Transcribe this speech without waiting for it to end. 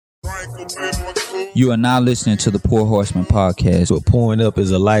You are now listening to the Poor Horseman podcast. But pouring up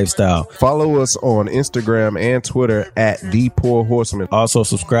is a lifestyle. Follow us on Instagram and Twitter at The Poor Horseman. Also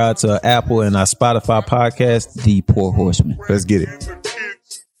subscribe to Apple and our Spotify podcast, The Poor Horseman. Let's get it.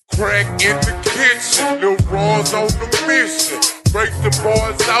 Crack in the kitchen, Lil Raw's on the mission. Break the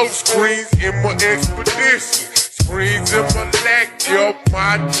bars out, screens in my expedition. Screens in my lack, yup,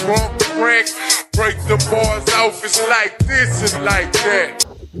 my trunk crack. Break the bars off, it's like this and like that.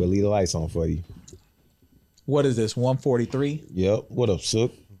 We'll leave the lights on for you. What is this, 143? Yep. What up,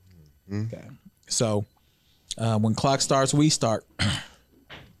 Sook? Okay. So when clock starts, we start.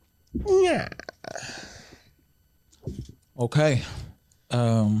 Yeah. Okay.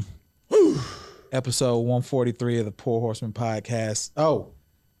 Episode 143 of the Poor Horseman podcast. Oh,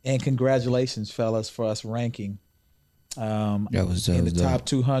 and congratulations, fellas, for us ranking in the top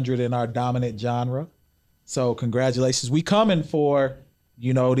 200 in our dominant genre. So congratulations. We coming for,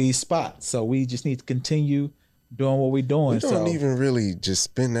 these spots. So we just need to continue doing what we're doing. We don't even really just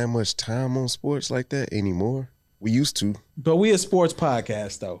spend that much time on sports like that anymore. We used to. But we a sports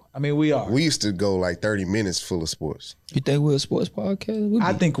podcast, though. I mean, we are. We used to go like 30 minutes full of sports. You think we're a sports podcast?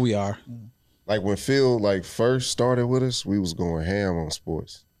 I think we are. Like when Phil first started with us, we was going ham on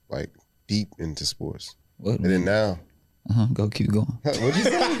sports, like deep into sports. And then now. Go keep going. What'd you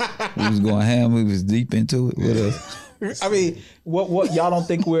say? We was going ham. We was deep into it. What else? I mean, what y'all don't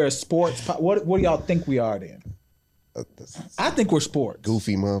think we're a sports? What do y'all think we are then? I think we're sports.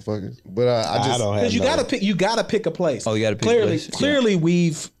 Goofy motherfuckers. But I don't have. Because you gotta pick a place. Oh, you gotta pick a place. Clearly,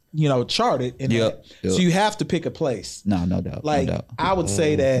 we've charted in that. So you have to pick a place. No doubt. Like no doubt. I would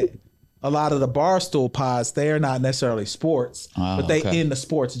say that a lot of the Barstool pods, they are not necessarily sports, but they in the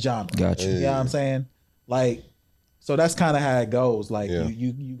sports genre. Gotcha. You know what I'm saying? Like, so that's kind of how it goes. Like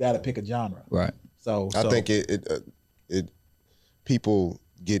you got to pick a genre. Right. So I think it people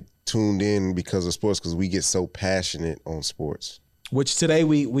get tuned in because of sports because we get so passionate on sports. Which today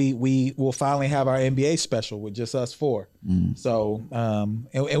we will finally have our NBA special with just us four. So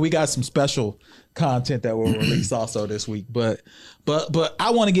and we got some special content that we'll release also this week. But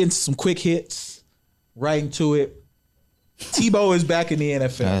I want to get into some quick hits, right into it. Tebow is back in the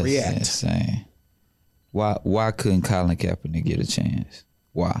NFL. That's React. insane. Why couldn't Colin Kaepernick get a chance?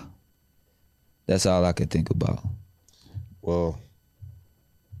 Why? That's all I could think about. Well,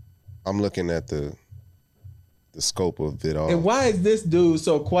 I'm looking at the scope of it all. And why is this dude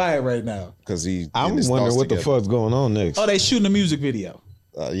so quiet right now? Because I'm wondering what the fuck's going on next. Oh, they shooting a music video.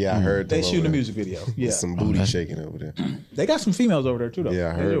 Yeah, I heard They shooting a music video. Yeah, some booty shaking over there. They got some females over there too, though. Yeah,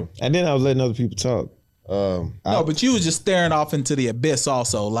 I heard. And then I was letting other people talk. No, but you was just staring off into the abyss.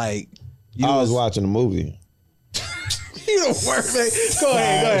 Also, like I was watching the movie. You don't work, man. Go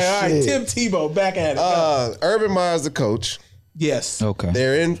ahead. All right, Tim Tebow back at it. Urban Meyer's the coach. Yes.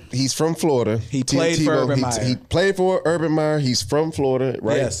 Okay. He's from Florida. He played for Urban Meyer. He played for Urban Meyer. He's from Florida,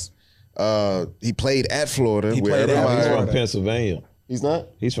 right? Yes. He played at Florida. He where played Urban at Meyer. He's Florida. from Pennsylvania. He's not?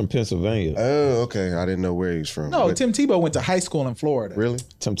 He's from Pennsylvania. Oh, okay. I didn't know where he was from. No, But- Tim Tebow went to high school in Florida. Really?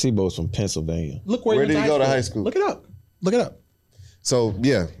 Tim Tebow's from Pennsylvania. Look where Where he did he went go to high school? Look it up. Look it up. So,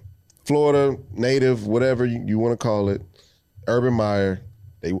 yeah. Florida, native, whatever you want to call it. Urban Meyer.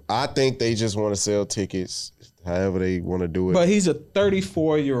 I think they just want to sell tickets, however they want to do it. But he's a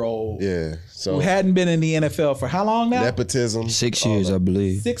 34-year-old yeah. So who hadn't been in the NFL for how long now? nepotism. 6 years, I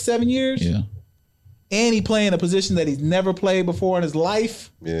believe. 6-7 years? Yeah. And he playing a position that he's never played before in his life?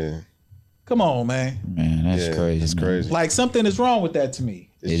 Yeah. Come on, man. Man, that's crazy. It's man. crazy. Like something is wrong with that to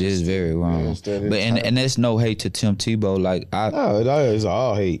me. It is very wrong. understand But it's and there's no hate to Tim Tebow. Like No, it's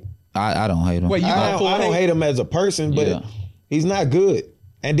all hate. I don't hate him. Wait, you I don't hate him as a person, but Yeah. he's not good.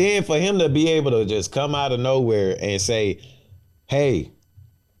 And then for him to be able to just come out of nowhere and say, hey,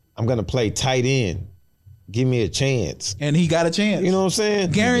 I'm going to play tight end. Give me a chance. And he got a chance. You know what I'm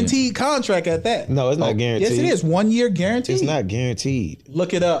saying? Guaranteed contract at that. No, it's not guaranteed. Yes, it is. 1 year guaranteed. It's not guaranteed.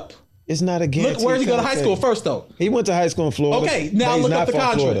 Look it up. It's not a guarantee. Look, where did he go to high contract. school first, though? He went to high school in Florida. Okay, now but he's look not up the from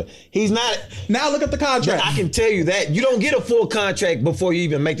contract. Florida. He's not. Now look at the contract. I can tell you that. You don't get a full contract before you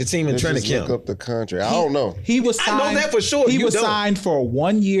even make the team in Let's training just look camp. up the contract. I don't know. He was I signed. know that for sure. He You was don't. signed for a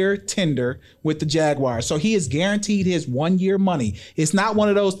 1 year tender with the Jaguars. So he is guaranteed his 1 year money. It's not one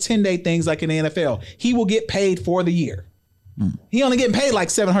of those 10-day things like in the NFL. He will get paid for the year. He only getting paid like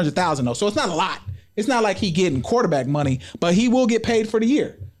 $700,000 though. So it's not a lot. It's not like he getting quarterback money, but he will get paid for the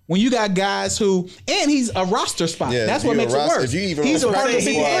year. When you got guys who, and he's a roster spot. Yeah, That's if what you're makes a it roster- worse. if you even He's a on the part of the practice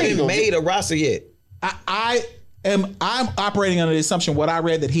He big squad, three. hasn't made a roster yet. I'm operating under the assumption what I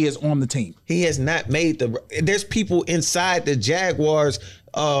read that he is on the team. He has not made the. There's people inside the Jaguars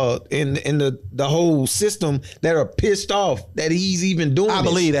in the whole system that are pissed off that he's even doing. I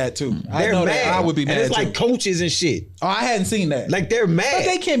believe that too. I They're know mad. that. I would be mad And it's too. like coaches and shit. Oh, I hadn't seen that. Like they're but mad.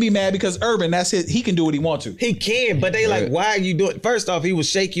 they can't be mad because Urban, that's it. He can do what he wants to. He can, but they like, why are you doing? First off, he was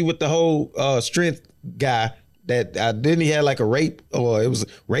shaky with the whole strength guy. That didn't he had like a rape or it was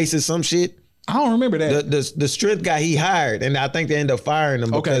racist some shit. I don't remember that. The strength guy he hired, and I think they ended up firing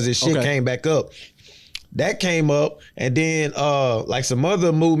him because his shit came back up. That came up, and then like some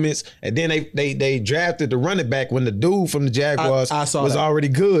other movements, and then they drafted the running back when the dude from the Jaguars I saw was that. already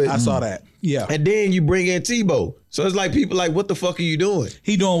good. I saw that. Yeah. And then you bring in Tebow. So it's like people like, what the fuck are you doing?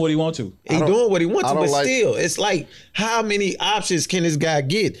 He doing what he wants to. He doing what he wants I to, don't but like- still, it's like, how many options can this guy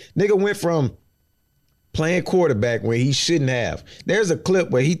get? Nigga went from playing quarterback where he shouldn't have. There's a clip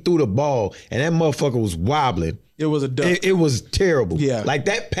where he threw the ball and that motherfucker was wobbling. It was a duck. It was terrible. Yeah. Like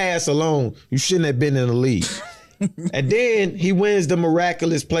that pass alone, you shouldn't have been in the league. And then he wins the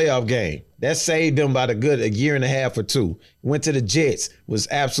miraculous playoff game. That saved him about a year and a half or two. Went to the Jets, was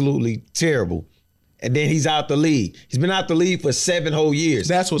absolutely terrible. And then he's out the league. He's been out the league for 7 whole years.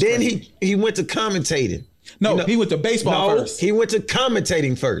 That's what's then crazy. he went to commentating. No, You know- he went to baseball No, first. he went to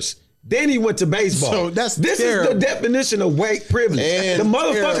commentating first. Then he went to baseball. So that's this terrible. is the definition of white privilege. And the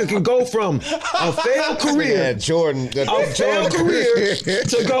motherfucker can go from a failed career, Yeah, Jordan. a failed career,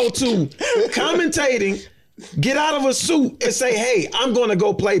 to go to commentating, get out of a suit and say, "Hey, I'm going to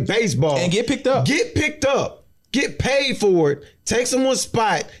go play baseball And get picked up. Get picked up. Get paid for it. Take someone's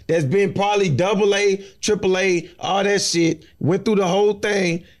spot that's been probably AA, AAA, all that shit. Went through the whole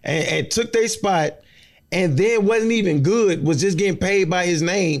thing and took their spot, and then wasn't even good. Was just getting paid by his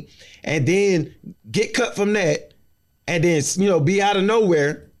name, and then get cut from that, and then be out of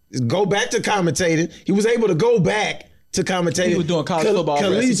nowhere. Go back to commentating. He was able to go back to commentating. He was doing college football for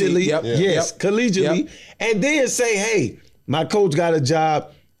SEC. collegiately. Yep. Yes, Yep. collegiately, Yep. and then say, "Hey, my coach got a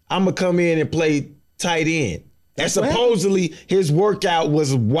job. I'm gonna come in and play tight end." And That's what supposedly his workout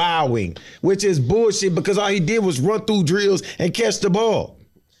was wowing, which is bullshit because all he did was run through drills and catch the ball.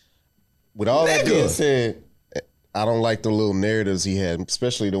 With all that Nigga. being said, I don't like the little narratives he had,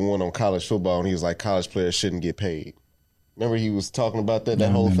 especially the one on college football. And he was like, college players shouldn't get paid. Remember he was talking about that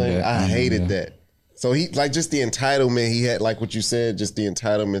whole remember thing? that. I I remember hated that. that. So he like just the entitlement he had, like what you said, just the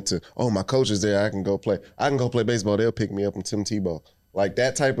entitlement to, oh, my coach is there, I can go play baseball, they'll pick me up in Tim Tebow. Like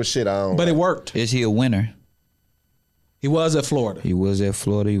that type of shit, I don't But like. it worked. Is he a winner? He was at Florida. He was at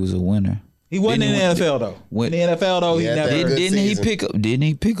Florida. He was a winner. He wasn't in the NFL though. When- In the NFL though, he Yeah, never. that good Didn't he season. pick up? Didn't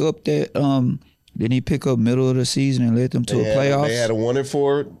he pick up that? Didn't he pick up middle of the season and led them to They a had- playoffs? They had a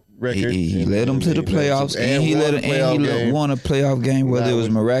 1-4 record. He led them to the playoffs, and he won a playoff game, whether it was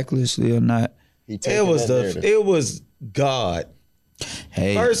miraculously or not. It was God.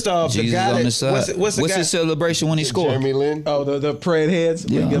 Hey, First off, the Jesus guy on that- the side. what's the guy- his celebration when he scored? Jeremy Lin. Oh, the parade heads.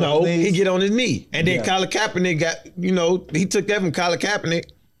 Yeah. Get on No, his knees. he get on his knee, and then Yeah. Colin Kaepernick got he took that from Colin Kaepernick.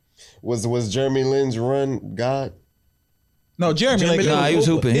 Was Jeremy Lin's run God? No, Jeremy. Jeremy Lin- Lin Nah, he was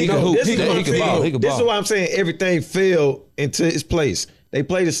hooping. He could hoop. This is what I'm He could saying. ball. He could This is ball. why I'm saying everything fell into its place. They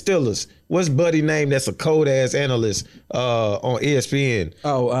play the Steelers. What's Buddy name? That's a cold ass analyst on ESPN.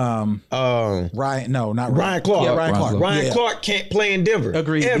 Ryan. No, not Ryan Clark. Yeah, Ryan Clark. Ryan Yeah. Clark can't play in Denver.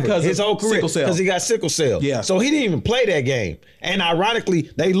 Agreed, Ever. because his of whole career sickle cell. because he got sickle cell. Yeah. So he didn't even play that game. And ironically,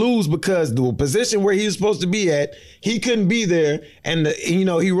 they lose because the position where he was supposed to be at, he couldn't be there. And he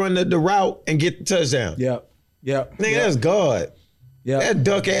run the route and get the touchdown. Yep. Yep. Nigga, yep. that's God. Yep. That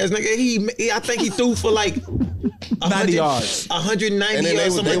duck ass nigga. He I think he threw for like 90 yards. 190 And then yards,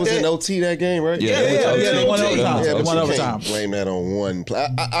 they something was like in that. OT that game, right? Yeah, They won overtime. Yeah, They but won you overtime. can't blame that on one play.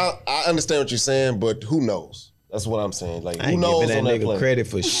 I understand what you're saying, but who knows? That's what I'm saying. Like, I who ain't knows giving on that that nigga play? credit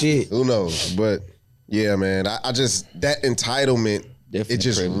for shit. Who knows? But yeah, man, I just that entitlement. Definitely it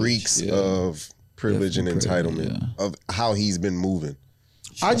just privilege, reeks yeah. of privilege and Definitely entitlement privilege, of how he's been moving.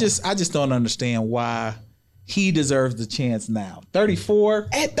 I just don't understand why he deserves the chance now. 34.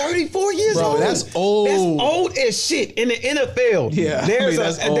 At 34 years Bro, old, that's old. That's old as shit in the NFL. Yeah, I there's mean,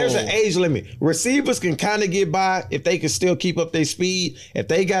 that's there's old. an age limit. Receivers can kind of get by if they can still keep up their speed. If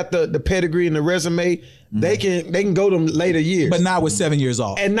they got the pedigree and the resume, they can go to later years, But not with 7 years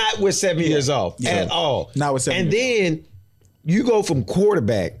off. and not with 7 years off Yeah. at all. Not with 7 And years then you go from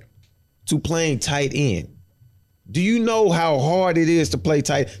quarterback to playing tight end. Do you know how hard it is to play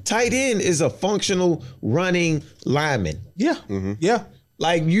tight? Tight end is a functional running lineman. Yeah. Yeah.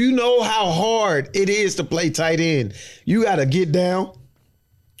 Like, you know how hard it is to play tight end. You got to get down.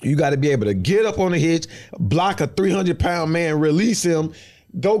 You got to be able to get up on the hitch, block a 300-pound man, release him,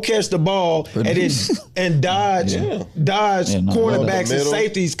 go catch the ball, and dodge cornerbacks and middle.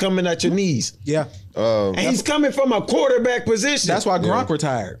 safeties coming at your knees. Yeah. And he's coming from a quarterback position. That's why Gronk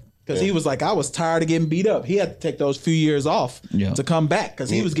retired. Because he was like, I was tired of getting beat up. He had to take those few years off to come back because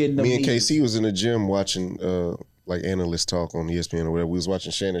he was getting them Me and knees. KC was in the gym watching like analyst talk on ESPN or whatever. We was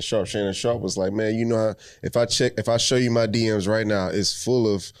watching Shannon Sharp. Shannon Sharp was like, man, you know how if I show you my DMs right now, it's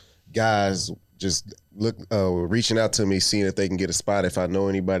full of guys just reaching out to me, seeing if they can get a spot. If I know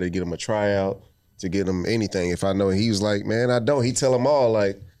anybody, to get them a tryout, to get them anything. If I know, he was like, man, I don't. He tell them all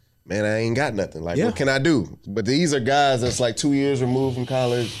like, man, I ain't got nothing. Like, what can I do? But these are guys that's like 2 years removed from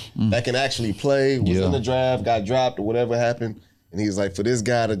college that can actually play, was in the draft, got dropped or whatever happened. And he's like, for this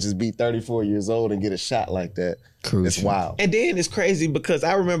guy to just be 34 years old and get a shot like that, it's wild. And then it's crazy because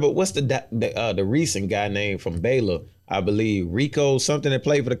I remember what's the recent guy named from Baylor, I believe, Rico something that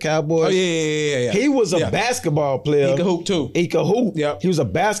played for the Cowboys. Oh, yeah. He was a basketball player. He could hoop too. He could hoop. Yep. He was a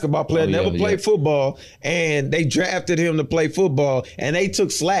basketball player, never played football, and they drafted him to play football, and they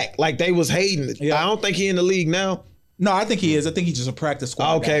took slack. Like they was hating. Yeah. I don't think he in the league now. No, I think he is. I think he's just a practice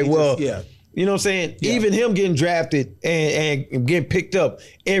squad Okay, guy. well, Yeah. You know what I'm saying? Yeah. Even him getting drafted and getting picked up,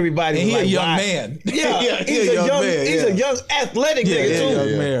 everybody And was he like, a young why? man. Yeah, he's a young man. He's a young athletic nigga too.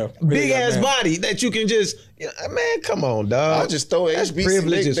 young man. Really Big young ass man. body that you can just, man, come on, dog. I just throw That's HBCUs.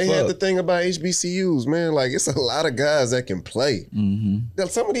 privilege as They have fuck. the thing about HBCUs, man. Like, it's a lot of guys that can play.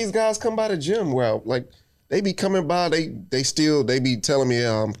 Some of these guys come by the gym well, like they be coming by. They be telling me,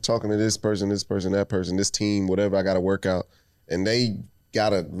 yeah, I'm talking to this person, that person, this team, whatever. I got to work out, and they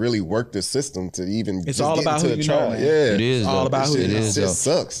gotta really work the system to even. It's just all get about into who the you trial. know, man. Yeah, It is all though. about who it you know. is It though. just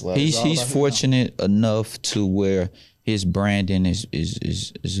sucks. Like, He's fortunate enough to where his branding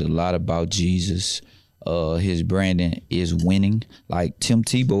is a lot about Jesus. His branding is winning. Like Tim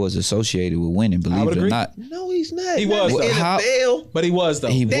Tebow is associated with winning, believe it or agree. not. No, he's not. He Not was, the though. NFL. But he was, though.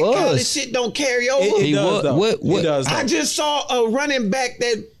 He That kind of was. shit don't carry over. It He does, was. though. What? It does, though. I just saw a running back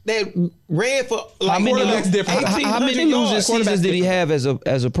that ran for like quarterback's different. How many losing seasons did he have as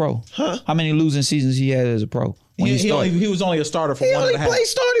a pro? How many losing seasons he had as a pro? When he started? He was only a starter for He one only and a half.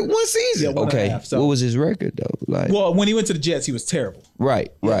 started one season. Yeah, one and a Okay, half, so- what was his record though? Like, Well, when he went to the Jets, he was terrible.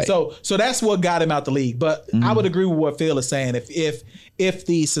 right. So that's what got him out the league. But I would agree with what Phil is saying. If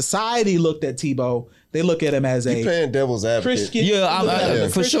the society looked at Tebow, they look at him as a playing devil's advocate. Christian. Yeah, I'm- look at him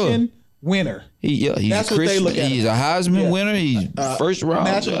as a for sure. Christian winner. he's That's a what they Christian. look at He's him. a Heisman Yeah. winner. He's first round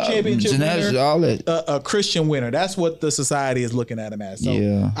national championship winner. all that. A Christian winner. That's what the society is looking at him as. So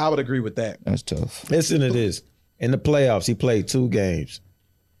Yeah. I would agree with that. That's tough. Listen to this. In the playoffs, he played 2 games.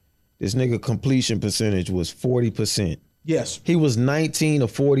 This nigga completion percentage was 40%. Yes, He was 19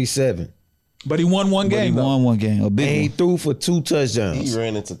 of 47. but he won one But he game. though. won one game, a And he big one. threw for 2 He touchdowns.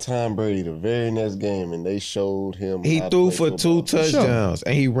 ran into Tom Brady the very next game, and they showed him. He how to threw play for football. 2 touchdowns.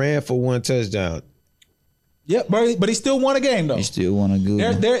 And he ran for 1 touchdown. Yep, but he still won a game though. He still won a good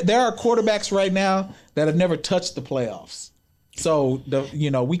one. There are quarterbacks right now that have never touched the playoffs. So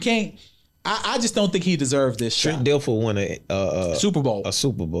we can't. I just don't think he deserved this shot. Trent Dilfer won a Super Bowl.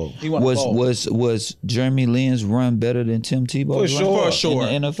 Super Bowl. He won a bowl. Was Jeremy Lin's run better than Tim Tebow's For run sure.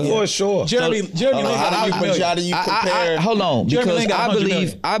 in the NFL? For sure. Jeremy Lin got a How do you compare? Hold on, Jeremy because Lin got I 100 believe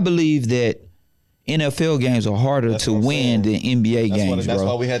million. I believe that NFL games are harder to what I'm win than NBA games, That's why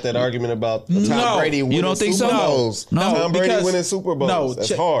bro. we had that argument about Tom No. Brady winning don't think so? Super Bowls. No. Tom Brady because- winning Super Bowls. No,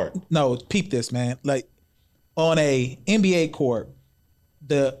 That's hard. No, peep this, man. Like on a NBA court,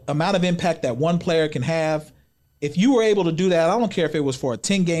 the amount of impact that one player can have, if you were able to do that, I don't care if it was for a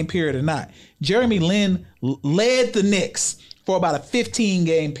 10-game period or not. Jeremy Lin led the Knicks for about a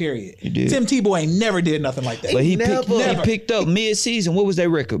 15-game period. did. Tim Tebow ain't never did nothing like that. But he Never. picked up mid-season. What was their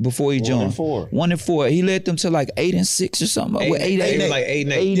record before he joined? 1-4. 1-4. He led them to like 8-6 or something. With 8-8. It was like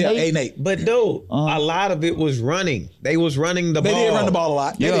 8-8. Yeah, 8-8. But dude, a lot of it was running. They was running the They ball. did run the ball a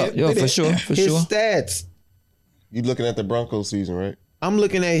lot. They Yeah, did. yeah, They for did. sure, for His sure. stats. You looking at the Broncos season, right? I'm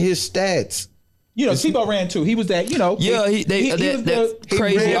looking at his stats. Tebow ran too. He was that, Yeah, that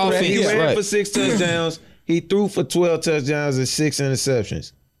crazy He offense, ran right? for 6 touchdowns. He threw for 12 touchdowns and 6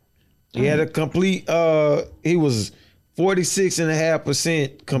 interceptions. He had a complete. He was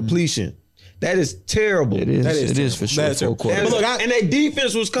 46.5% completion. That is terrible. It is. That is It is for sure. terrible. That is For a terrible. quarterback. But look, and their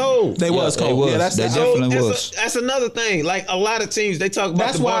defense was cold. they was they cold. was. Yeah, that's They that's- definitely was. That's another thing. Like a lot of teams, they talk about.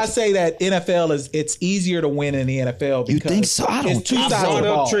 That's the why I Bucs. say that NFL it's easier to win in the NFL. You Because think so? I don't it's two think I sides so. of brought the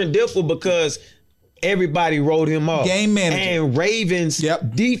up ball. Trent Dilfer because everybody wrote him off. Game manager. And Ravens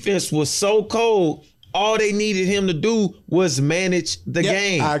Yep. defense was so cold. all they needed him to do was manage the Yep,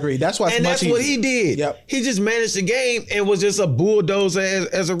 game. I agree. That's why it's and much that's what easier. he did. Yep. He just managed the game and was just a bulldozer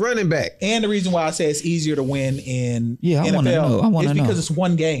as a running back. And the reason why I say it's easier to win in Yeah, I NFL wanna know. I wanna is because know. it's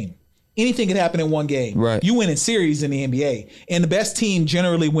one game. Anything can happen in one game. Right. You win in series in the NBA, and the best team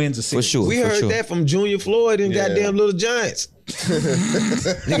generally wins a For series. sure. We for heard sure. that from Junior Floyd and Yeah. goddamn Little Giants.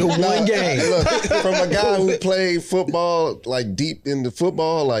 Nigga, one game. Look, from a guy who played football, like deep into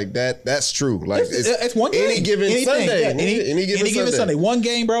football, like that's true. Like It's one game. Any given Anything, Sunday. yeah, Any given Sunday. One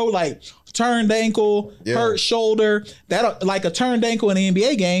game, bro. Like turned ankle, Yeah. hurt shoulder. That like a turned ankle in an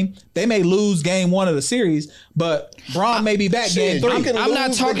NBA game. They may lose game one of the series, but Braun may be back Shit, game you 3. can I'm not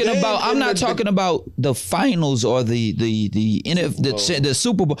lose the talking game about. I'm in not the- talking about the finals or the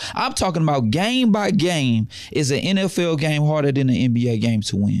Super Bowl. I'm talking about game by game. Is an NFL game harder than an NBA game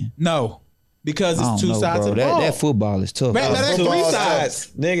to win? No, because I it's don't two know, sides bro. of the ball. That football is tough. Man, bro. that's Football three sides.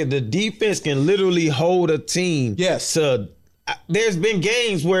 Nigga, the defense can literally hold a team. Yes. To, there's been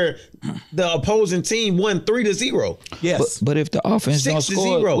games where the opposing team won 3-0. Yes. But if the offense don't 6-0.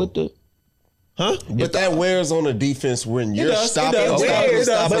 score, with the Huh? But that wears on the defense when you're does, it stopping does. them, It stopping them, does,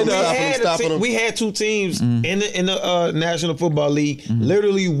 stopping it them, does. stopping them. We had two teams in the National Football League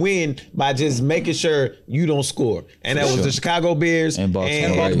literally win by just making sure you don't score, and that was the Chicago Bears And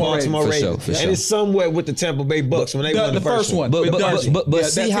Baltimore Ravens. Ravens. For sure. And it's somewhat with the Tampa Bay Bucks when they won the first one. but With but Dungy. but, but Yeah,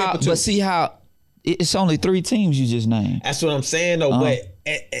 see that's how Tampa too. but see how it's only 3 teams you just named. That's what I'm saying though. But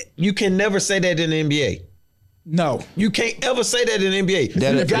you can never say that in the NBA. No. You can't ever say that in the NBA.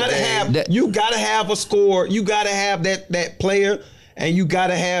 That- You gotta have a score. You gotta have that player, and you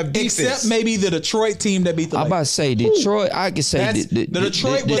gotta have defense. Except maybe the Detroit team that beat the I'm about Lakers. to say Detroit. I could say That's- the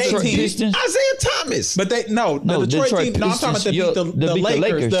Detroit was Detroit the team. Pistons. Isaiah Thomas. But they No, the Detroit Detroit team. No, I'm talking about Pistons, the beat the Lakers,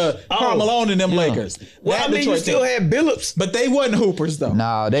 Lakers. the Karl Malone and them Yeah. Lakers. well, That I mean, you Detroit still team. had Billups. But they wasn't hoopers though.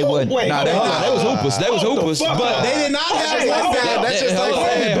 Nah, they wasn't. wait, Nah, they hold was on. hoopers. They was Hold the hoopers. fuck But up. They did not have Hey, one hold guy. up. That's just like Hold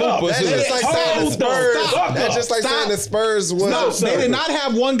saying up. that's just like saying the Hold Spurs. up. That's just like Stop. saying the Spurs was. No, sir. they did not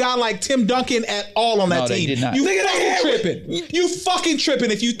have one guy like Tim Duncan at all on that No, they team. did not. You Nigga, they fucking had- tripping. You fucking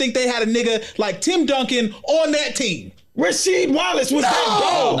tripping if you think they had a nigga like Tim Duncan on that team. Rasheed Wallace was that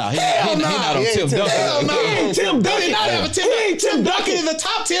dog. Nah, he Hell not no. on He Tim ain't Tim Duncan. Hell no. He ain't Tim They Duncan. did not have a Tim He ain't Tim Tim Duncan Duncan. is the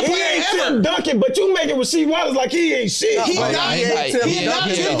top 10 He player ain't ever. Tim Duncan, but you making Rasheed Wallace like he ain't shit. He Oh, not- nah, he not- ain't he not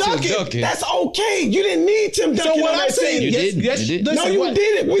ain't Tim Duncan. That's okay. You didn't need Tim Duncan So what on I'm that saying, team. You yes, didn't. yes, You didn't. listen, No, you what-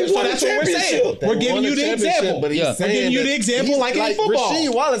 didn't. We so won a that's what we're saying. championship. We're giving you the example. But he's Yeah. We're giving saying you that the example he's like in football.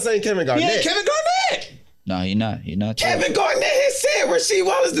 Rasheed Wallace ain't Kevin He Garnett. ain't Kevin Garnett. No, he not. He not. Kevin Garnett has said Rasheed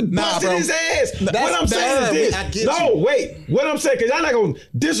Wallace busted bro. his ass. What That's- I'm saying that's- is I this. get No, you. wait. What I'm saying, because y'all not going to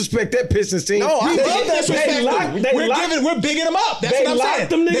disrespect that Pistons team. No, I They- love that they respect. locked- We're bigging them up. That's they what I'm locked saying.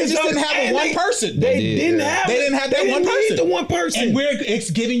 them They niggas just up, didn't have and one they- person. They did. didn't have They didn't have that they one didn't need person. the one person. And it's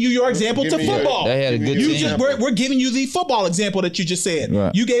giving you your example Give to me your- football. They had a good You team. just we're giving you the football example that you just said.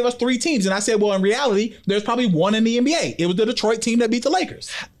 Right. You gave us 3 teams, and I said, well, in reality, there's probably one in the NBA. It was the Detroit team that beat the Lakers.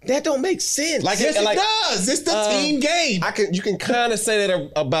 that don't make sense. Yes, it does. It's the team game. You can kind of say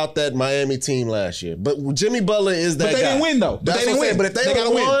that about that Miami team last year, but Jimmy Butler is that But they guy. didn't win, though. But That's they didn't what I'm saying. win. But if They they gotta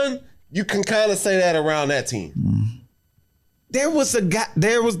would win. won, you can kind of say that around that team. There was the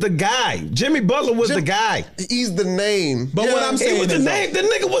guy. Jimmy Butler was the guy. He's the name. But what I'm He saying was the is, name. The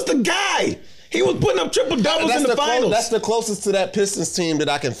nigga was the guy. He was putting up triple doubles in the finals. That's the closest to that Pistons team that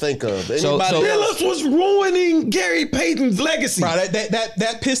I can think of. So- Anybody else? Billups was ruining Gary Payton's legacy. bro,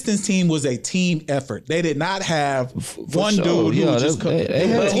 that Pistons team was a team effort. They did not have one sure. dude who Yeah, was just they they had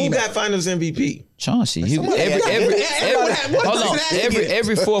were a But who team got effort. Finals MVP? Chauncey. He, Somebody had-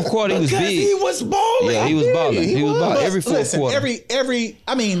 every fourth quarter he was Because big. he was balling. Yeah, he was balling. He was balling every fourth Listen, quarter.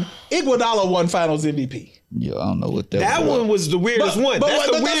 I mean, Iguodala won Finals MVP. Yeah, I don't know what that. That was. one was the weirdest But- one. but That's what-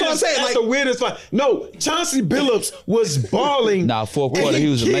 the but that's weirdest. what I'm saying, That's like- the weirdest one. No, Chauncey Billups was balling. Nah, fourth and quarter, he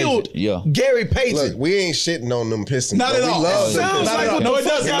was amazing. killed Yeah. Gary Payton. Look, we ain't shitting on them Pistons. Not though. at all. We love them. Sounds Pistons. like what No, the it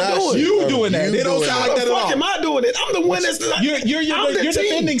fuck doesn't. y'all doing? You doing that. You They don't doing sound How like the that at fuck all. am I doing it? I'm the one that's You're I'm the team.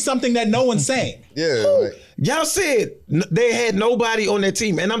 defending something that no one's saying. Yeah. like- Y'all said they had nobody on their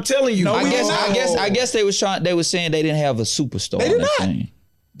team, and I'm telling you, No, I we guess, did not. I guess they was trying. They was saying they didn't have a superstar. They on did that not. team.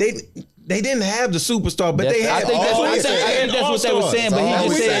 they didn't have the superstar, but they I had. think that's all- what they had that's what they were all-stars. saying. But That's he all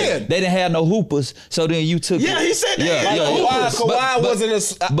just we said said. they didn't have no hoopers. So then you took. Yeah, it. he said they had no Kawhi, hoopers. Kawhi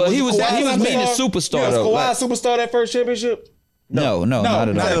wasn't a. but he was Kawhi he was a meaning superstar? superstar Yeah, though. Kawhi Like, a superstar that first championship? no, not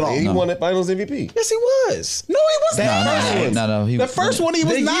at not at all. all. He No. won that Finals MVP. Yes, he was. No, he was not. No. He The was, first one he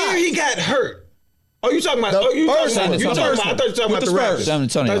was The not. year he got hurt, Oh, you talking about? The Oh, you first talking one. about? You talking about? I thought you were talking With about the the rappers. Spurs. San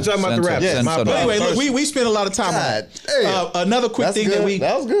Antonio. I thought you were talking about the San rappers. Antonio. My San bad. Antonio. Anyway, look, First- we spent a lot of time on God that. damn. Another quick That's thing good.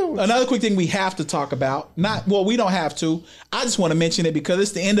 That was good. Another quick thing we have to talk about. We don't have to. I just want to mention it because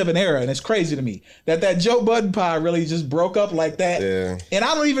it's the end of an era, and it's crazy to me that Joe Budden pod really just broke up like that. Yeah. And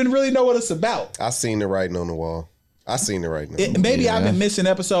I don't even really know what it's about. I seen the writing on the wall. I seen it right now. Maybe I've been missing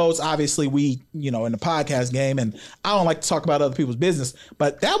episodes. Obviously, we, in the podcast game, and I don't like to talk about other people's business,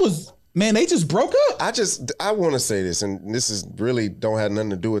 but that was, man, they just broke up. I want to say this, and this is really don't have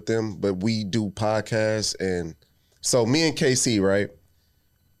nothing to do with them, but we do podcasts, and so me and KC, right?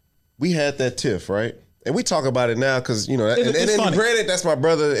 We had that tiff, right? And we talk about it now because and It's funny. granted, that's my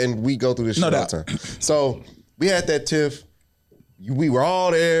brother, and we go through this shit all the time. So we had that tiff. We were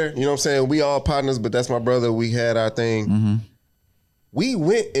all there, you know what I'm saying? We all partners, but that's my brother. We had our thing. Mm-hmm. We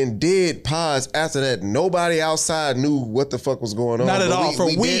went and did pods after that. Nobody outside knew what the fuck was going on. Not at But all, for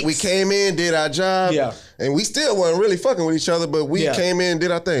weeks. We came in, did our job, Yeah. and we still weren't really fucking with each other, but we Yeah. came in, did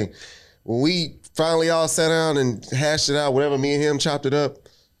our thing. When we finally all sat down and hashed it out, whatever, me and him chopped it up,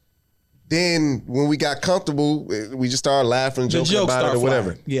 then when we got comfortable, we just started laughing, The joking jokes about it start or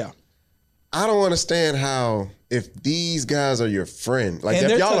whatever. flying. Yeah. I don't understand how, if these guys are your friend, like And if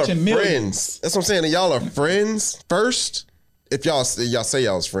they're y'all are touching friends, millions. that's what I'm saying. If y'all are friends first, if y'all say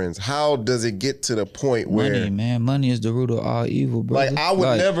y'all's friends, how does it get to the point where, Money, man. Money is the root of all evil, bro. like, I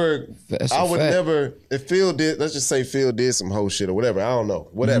would never, that's I a would fact. never, if Phil did, let's just say Phil did some whole shit or whatever, I don't know,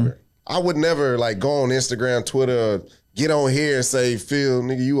 whatever. Mm-hmm. I would never like go on Instagram, Twitter, or get on here and say, Phil,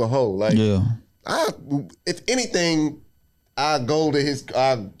 nigga, you a hoe. Like, Yeah. if anything, I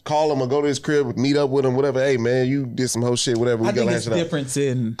call him or go to his crib, meet up with him, whatever. Hey man, you did some whole shit, whatever. We I gotta think hash it's it out. difference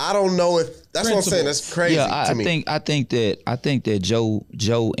in. I don't know if that's what I'm saying. Principles. That's crazy Yeah, to me. I think that Joe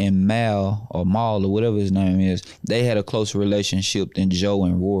and Mal or whatever his name is, they had a closer relationship than Joe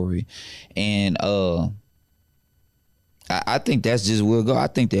and Rory, and I think that's just where it go. I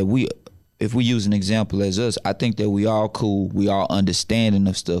think that if we use an example as us, I think that we all cool, we all understanding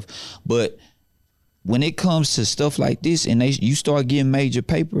of stuff, but when it comes to stuff like this and you start getting major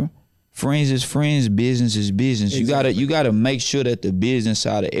paper, friends is friends, business is business. Exactly. You gotta make sure that the business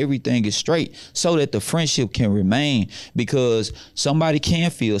side of everything is straight so that the friendship can remain, because somebody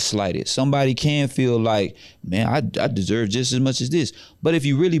can feel slighted. Somebody can feel like, man, I deserve just as much as this. But if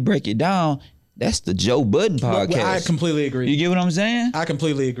you really break it down, that's the Joe Budden podcast. I completely agree. You get what I'm saying? I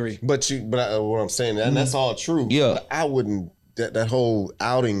completely agree. But what I'm saying, and that's all true. Yeah. But I wouldn't that whole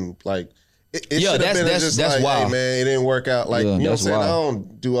outing like. It Yeah, should have been that's like, hey wild. man, it didn't work out. Like, Yeah, you know what I'm that's saying? wild. I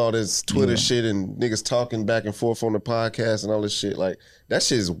don't do all this Twitter shit and niggas talking back and forth on the podcast and all this shit. Like, that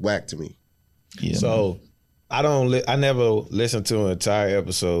shit is whack to me. Yeah. So I never listened to an entire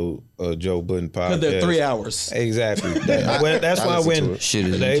episode of Joe Budden podcast. Because they're 3 hours. Exactly. That's I why listen to when it. Shit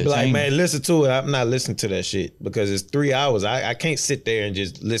is they be like, entertaining. man, listen to it. I'm not listening to that shit because it's 3 hours. I can't sit there and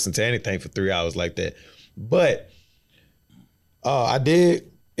just listen to anything for 3 hours like that. But I did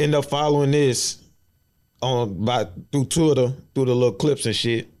end up following this through Twitter, through the little clips and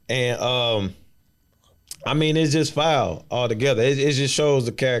shit. And I mean, it's just foul altogether. It just shows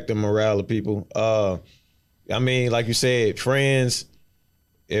the character and morale of people. I mean, like you said, friends,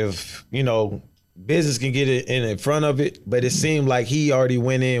 if, business can get it in front of it, but it seemed like he already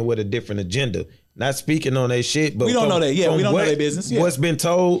went in with a different agenda. Not speaking on their shit, but We don't from- know that. Yeah, from we don't know their business. Yeah. What's been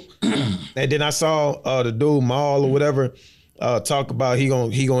told, and then I saw the dude Maul or whatever talk about he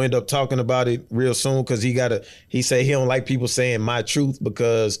gonna end up talking about it real soon because he say he don't like people saying my truth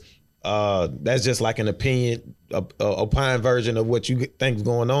because that's just like an opinion, opine version of what you think's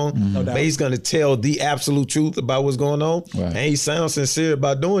going on. No doubt. But he's gonna tell the absolute truth about what's going on, Right. and he sounds sincere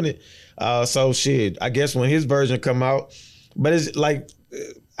about doing it. So shit, I guess when his version come out, but it's like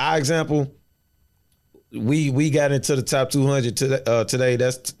our example. We got into the top 200 today.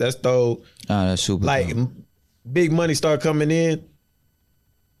 That's dope. That's super. Like dope. big money start coming in.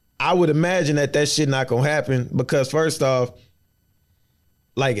 I would imagine that shit not gonna happen because first off,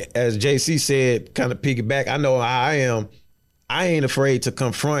 like as JC said, kind of piggyback. I know how I am. I ain't afraid to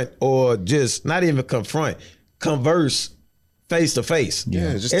confront or just not even confront, converse face to face.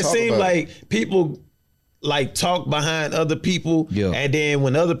 Yeah, just It talk seems about like people like talk behind other people, Yeah. and then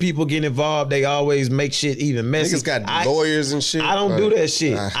when other people get involved, they always make shit even messy. Niggas got lawyers and shit. I don't do that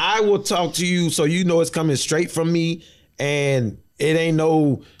shit. I will talk to you so you know it's coming straight from me, and it ain't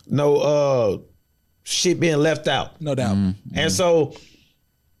no shit being left out. No doubt. And so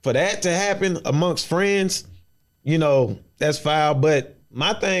for that to happen amongst friends, that's foul. But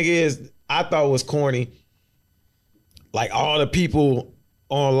my thing is, I thought it was corny. Like all the people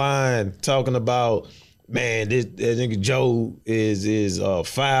online talking about man, this nigga Joe is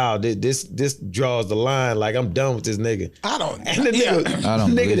foul. This draws the line. Like, I'm done with this nigga. I don't. And the nigga, I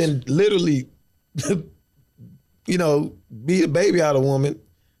don't nigga believe then literally, beat a baby out of woman.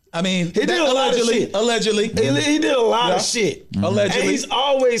 I mean, He did a lot of shit. Allegedly. He did a lot of shit. Allegedly. And he's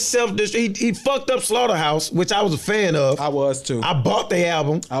always he fucked up Slaughterhouse, which I was a fan of. I was too. I bought the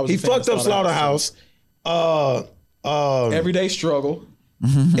album. I was a He fan fucked of up Slaughterhouse. Everyday struggle.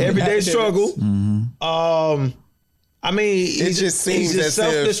 Everyday struggle. I mean, It just seems he's as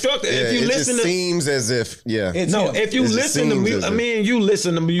self-destructive. if If you it listen just to seems as if It's no, him. if you It just listen to seems me, as I if- mean, you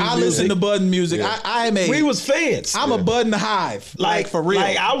listen to music. I listen to Bud music. Yeah. I am a. We was fans. I'm a Bud in the Hive. Like for real.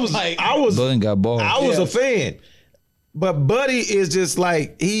 Like I was. Bud got balls. I was a Yes. fan. But Buddy is just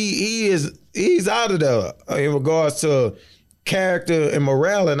like he's out of there in regards to character and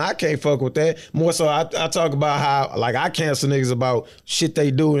morale, and I can't fuck with that. More so, I talk about how like I cancel niggas about shit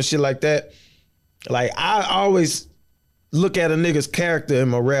they do and shit like that. Like I always look at a nigga's character and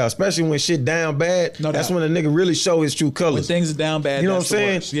morale, especially when shit down bad. No That's doubt. when a nigga really show his true when colors. things are down bad. You know what I'm that's the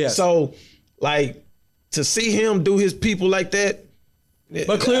saying? worst. Yes. So like to see him do his people like that.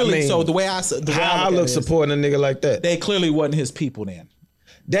 but clearly, I mean, so the way I how I look look at it is, supporting a nigga like that. they clearly wasn't his people then.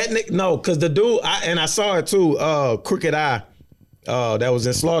 That nigga, no, because the dude, I saw it too, Crooked Eye, that was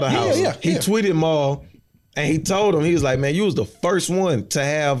in Slaughterhouse. Yeah. He tweeted Maul, and he told him, he was like, man, you was the first one to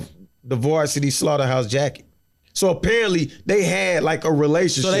have the Varsity Slaughterhouse jacket. So apparently they had like a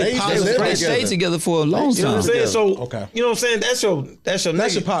relationship. So they They positive. live They stayed together. together for a long you know what I'm time. saying? So Okay. you know what I'm saying? That's your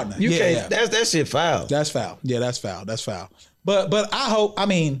nigga. your partner. You Yeah, can't. yeah. That shit foul. That's foul. Yeah, that's foul. That's foul. But I hope. I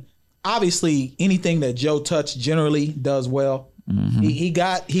mean, obviously, anything that Joe Touch generally does well. He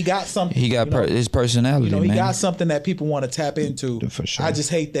got something. He got his personality, You know, he man. got something that people want to tap into. For sure. I just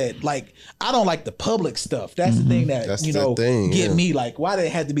hate that. Like, I don't like the public stuff. That's the thing that That's you the know thing, get yeah. me. Like, why did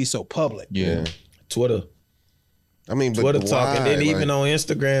it have to be so public? Yeah. Twitter. I mean, but Twitter why? talk, and then even Like, on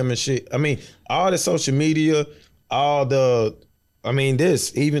Instagram and shit. I mean, all the social media, all the. I mean,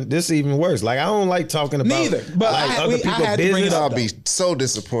 this even worse. Like I don't like talking about Neither, but like I other had people's to bring it business. up. I'll be so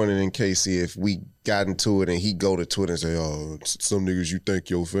disappointed in Casey if we got into it and he go to Twitter and say, "Oh, some niggas you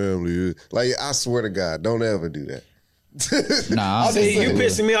think your family is." Like, I swear to God, don't ever do that. Nah, I'm See, you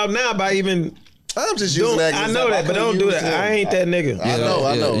pissing me off now by even. I'm just using that. I know that, but don't do that. I ain't that nigga. I know.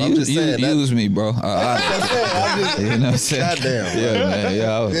 I'm just saying. that- Mm-hmm. Use me, bro. I'm just, You know what I'm saying? Goddamn. Yeah, man.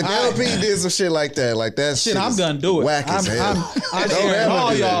 Yeah. I was- If LP did some shit like that, like that Shit, shit I'm is gonna do it. Whack as hell. I'm Don't airing ever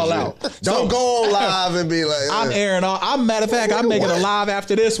all do that y'all shit. out. Don't go on live and be like, I'm airing all. I'm matter of fact, I'm making a live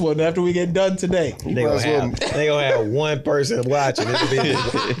after this one. After we get done today. They gonna have one person watching. It'll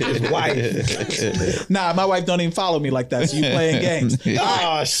be his wife. Nah, my wife don't even follow me like that. So you playing games.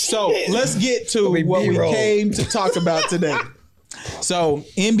 Oh, So let's get to Be what we B-roll. came to talk about today. So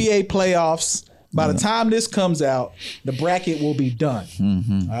NBA playoffs. By the time this comes out, the bracket will be done.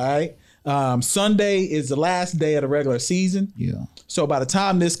 All right. Sunday is the last day of the regular season. Yeah. So by the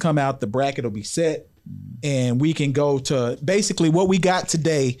time this come out, the bracket will be set, and we can go to basically what we got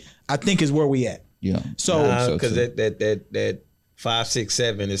today. I think is where we at. Yeah. So because that 5, 6,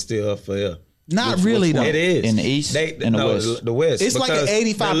 7 is still up for here. not really though. It is In the East? In the West? The West. It's like an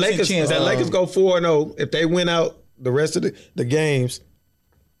Because 85% the Lakers, chance. The Lakers go 4-0 if they win out the rest of the games.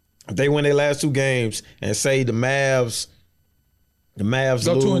 If they win their last 2 games and say the Mavs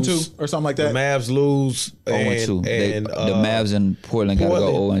Go lose, 2-2 or something like the that. Mavs lose 0-2. and The Mavs and Portland got to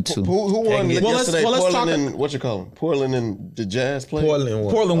go Portland. 0-2. Who won Well, let's yesterday? talk- Portland and what you call them? Portland and the Jazz played. Portland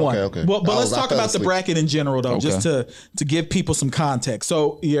won. Portland won. Okay. But I let's talk fell about the asleep. bracket in general, though, just to give people some context.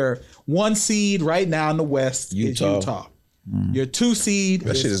 So your 1 seed right now in the West is Utah. Utah. Your 2 seed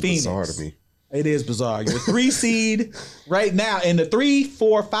That is shit is Phoenix. bizarre to me. It is bizarre. Your 3 seed right now, and the 3,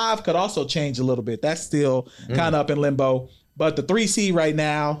 4, 5 could also change a little bit. That's still kind of up in limbo. But the 3 seed right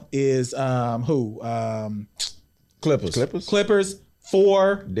now is who? Clippers. Clippers.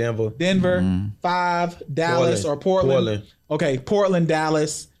 4, Denver. 5, Dallas or Portland. Okay, Portland,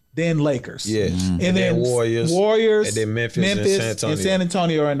 Dallas, then Lakers. Yeah. And then Warriors. and then Memphis and San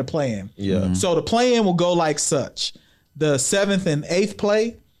Antonio. are in the play-in. Yeah. So the play-in will go like such. The 7th and 8th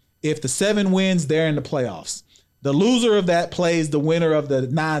play, if the 7 wins, they're in the playoffs. The loser of that plays the winner of the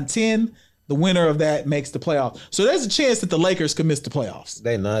 9-10. The winner of that makes the playoffs. So there's a chance that the Lakers could miss the playoffs.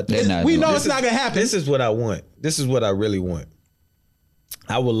 They not. They're not We doing know it. it's not going to happen. This is what I want. This is what I really want.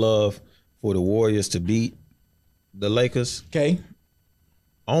 I would love for the Warriors to beat the Lakers Okay.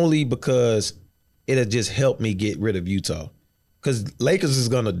 only because it'll just help me get rid of Utah. Because Lakers is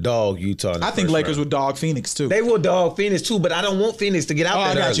gonna dog Utah. I think Lakers would dog Phoenix too. They will dog Phoenix too, but I don't want Phoenix to get out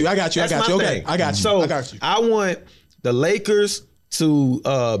Oh, there. I got you. That's my Okay, thing. I got you. So I got you. I want the Lakers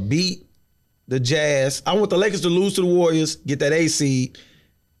to beat the Jazz. I want the Lakers to lose to the Warriors, get that A seed,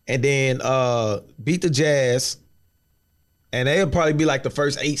 and then beat the Jazz. And they'll probably be like the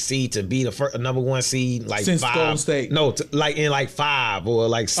first 8 seed to be the first, number 1 seed, like Since 5. Golden State. No, like in like 5 or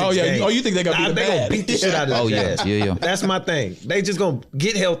like 6 Oh, yeah. games. Oh, you think they're gonna beat them They gonna bad. beat the shit out of the Oh, yeah. Jazz. Yeah. That's my thing. They just gonna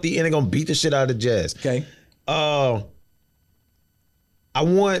get healthy and they're gonna beat the shit out of the Jazz. Okay. I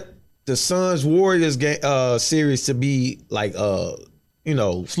want the Suns Warriors series to be like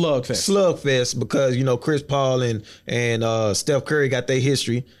slugfest because Chris Paul and Steph Curry got their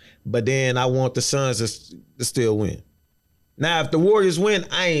history, but then I want the Suns to still win. Now, if the Warriors win,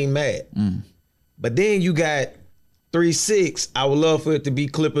 I ain't mad. But then you got 3-6. I would love for it to be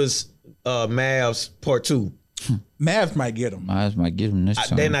Clippers, Mavs Part 2. Mavs might get them. Mavs might get them this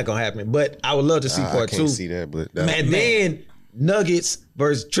time. They're not gonna happen, but I would love to see Part 2. I can't see that, but And then Nuggets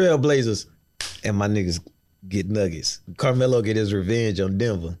versus Trailblazers, and my niggas get Nuggets. Carmelo get his revenge on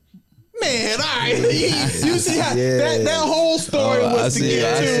Denver. Man, all right. You see how that whole story was to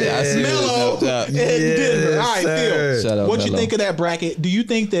get to Melo and Denver. All right, Phil. Shut up, What you Melo. think of that bracket? Do you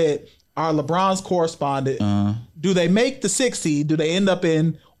think that our LeBron's correspondent, do they make the 6 seed? Do they end up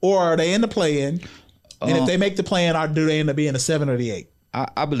in, or are they in the play-in? And if they make the play-in, do they end up being the 7 or the 8?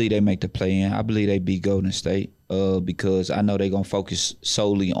 I believe they make the play-in. I believe they beat Golden State because I know they're going to focus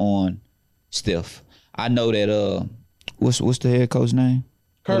solely on Steph. I know that, what's the head coach name?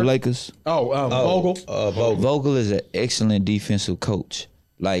 For the Lakers? Vogel. Vogel is an excellent defensive coach.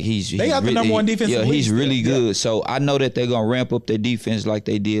 Like They got the number 1 defensive Yeah, league he's still. really good. So I know that they're gonna ramp up their defense like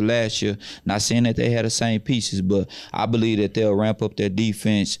they did last year. Not saying that they had the same pieces, but I believe that they'll ramp up their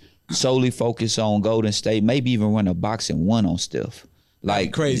defense, solely focus on Golden State, maybe even run a boxing 1 on Steph.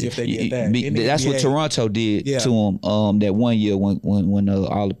 Like crazy if they did that. In the That's what NBA. Toronto did to him that one year when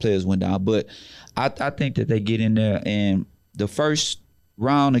all the players went down. But I think that they get in there and the first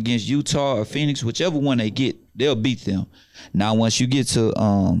round against Utah or Phoenix, whichever one they get, they'll beat them. Now, once you get to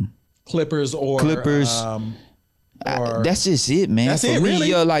Clippers or that's just it, man. That's For it, me,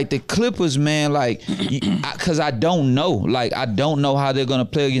 really? like the Clippers, man, like, because I don't know. Like, I don't know how they're going to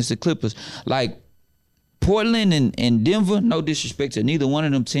play against the Clippers. Like, Portland and Denver, no disrespect to neither one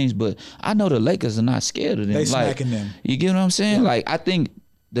of them teams, but I know the Lakers are not scared of them. They like, smacking them. You get what I'm saying? Like, I think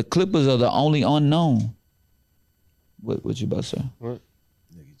the Clippers are the only unknown. What you about to say?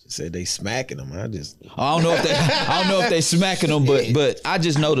 Said they smacking them. I don't know if they smacking them, but I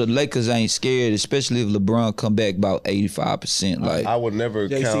just know the Lakers ain't scared, especially if LeBron come back about 85%. Like, I would never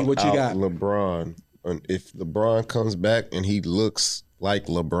JC, count what you out got? LeBron. And if LeBron comes back and he looks like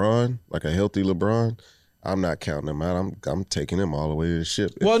LeBron, like a healthy LeBron, I'm not counting him out. I'm taking him all the way to the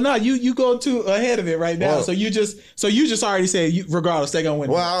ship. Well, no, you going too ahead of it right now. Well- so you just already said regardless they're gonna win.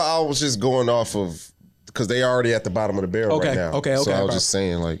 Well, I was just going off of because they already at the bottom of the barrel Okay, right now. okay, So I was bro. just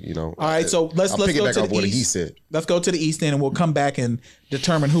saying, like, All right, so let's I'll go piggyback to off the what East. he said. Let's go to the East end, and we'll come back and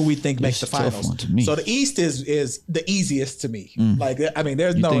determine who we think makes the It's a tough finals. one to me. So the East is the easiest to me. Like, I mean,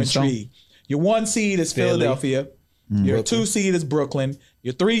 there's no think so? intrigue. Your 1 seed is Philly. Philadelphia. Your 2 seed is Brooklyn.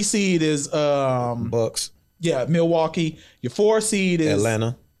 Your 3 seed is Bucks, Milwaukee. Your 4 seed is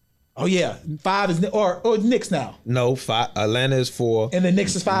Atlanta. Oh yeah, 5 is or Knicks now, No, 5. Atlanta is 4. and the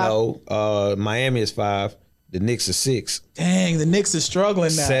Knicks is 5. No, Miami is 5. The Knicks is 6. Dang, the Knicks is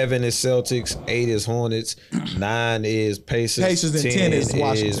struggling now. 7 is Celtics. 8 is Hornets. 9 is Pacers. Pacers and 10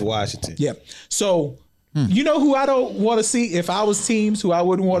 is Washington. Yeah. So you know who I don't want to see if I was teams who I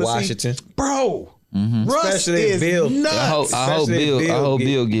wouldn't want to see? Washington. Bro. Russ Especially is Bill. nuts. I hope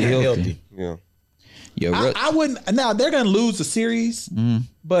Bill get healthy. Yeah. Yeah, I wouldn't. Now they're going to lose the series,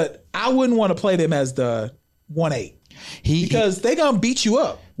 but I wouldn't want to play them as the 1-8 because they're going to beat you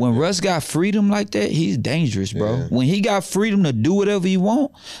up. when Russ got freedom like that, he's dangerous, bro. When he got freedom to do whatever he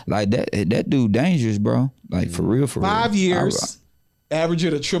want, like that dude dangerous, bro. Like for real, 5 years,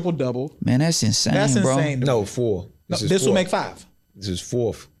 averaging a triple double. Man, that's insane, That's bro. insane. No, 4. This will make 5. This is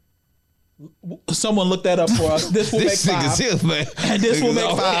 4th. Someone look that up for us. This will make 5. here, man. And this will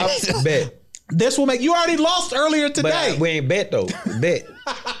make 5. Bet. This will make. You already lost earlier But today. we ain't bet though. Bet.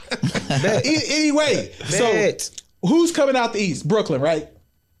 Bet. Anyway, so Bet. who's coming out the East? Brooklyn, right?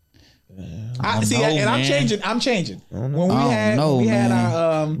 I see, know, and I'm man. changing. When we I had don't know, when we had man.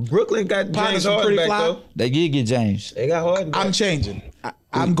 our Brooklyn got Partners James are Harden pretty back fly. though. They did get James. They got Harden back. I'm changing.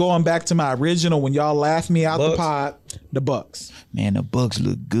 I'm going back to my original when y'all laughed me out the Bucks. pod, the Bucks. Man, the Bucks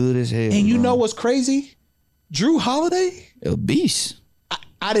look good as hell. And you bro. know what's crazy? Drew Holiday? A beast.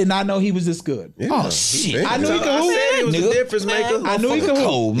 I did not know he was this good. Oh shit! I knew he could I hoop. said he was Nigga. a difference maker. I knew he could hoop.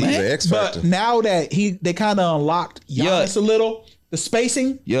 Cold, He's man. an X factor. But now that they kind of unlocked Giannis a little, the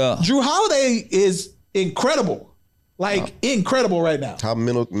spacing. Yeah. Drew Holiday is incredible. Like incredible right now. How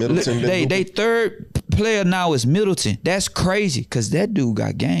Middleton been They third player now is Middleton. That's crazy because that dude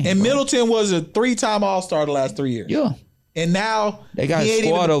got game. And bro. Middleton was a 3-time All-Star the last 3 years. Yeah. And now They got he a ain't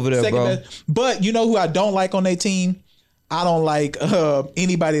squad even over there, second bro. best. But you know who I don't like on their team? I don't like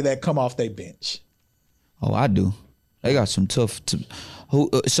anybody that come off their bench. Oh, I do. They got some tough.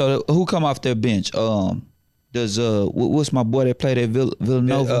 So who come off their bench? Does what's my boy that played at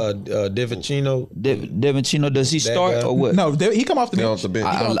Villanova? Devicino. Devicino. Does he start guy. or what? No, he come off the Get bench. off the bench.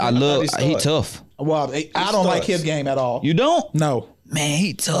 I love. he He start. tough. Well, I don't like his game at all. You don't? No. Man,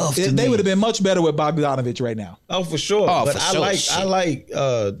 he tough. To They me. would have been much better with Bogdanovich right now. Oh, for sure. Oh, but for I sure. like Shit. I like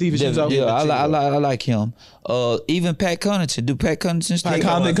DiVincenzo. Yeah, I like him. Even Pat Connaughton. Do Pat Connaughton still? Pat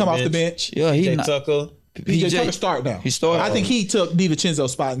Connaughton come off the bench. Yeah, he PJ not. Tucker. PJ Tucker start now. He started. I think he took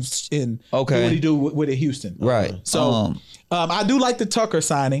DiVincenzo's spot in Okay. what he do with Houston. Right. So I do like the Tucker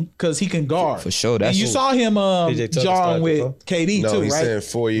signing because he can guard. For sure, that's and you who- saw him PJ Tucker John started with before? KD No, too, he's right? saying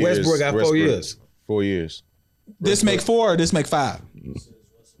 4 years. Westbrook got 4 years. 4 years. This make 4 or this make 5?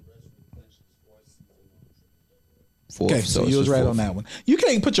 Fourth, Okay, so you it's was right fourth. on that one. You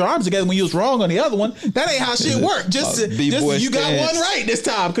can't put your arms together when you was wrong on the other one. That ain't how shit work. Just B-boy you got stance. one right this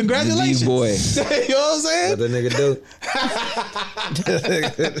time. Congratulations. B-boy. You know what I'm saying? What the nigga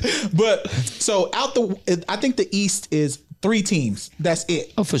do? But so I think the East is 3 teams. That's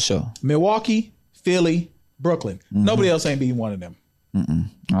it. Oh, for sure. Milwaukee, Philly, Brooklyn. Nobody else ain't beating one of them. I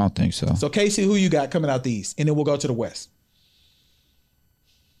don't think so. So Casey, who you got coming out the East? And then we'll go to the West.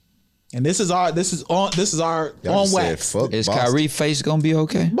 And this is our Y'all on just said, wax. fuck Is Boston. Kyrie face gonna be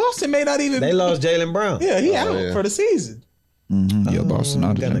okay? Boston may not even They lost Jaylen Brown. Yeah, he out yeah. for the season. Yeah, Boston out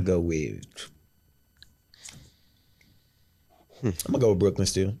I'm of gonna there. go with. I'm gonna go with Brooklyn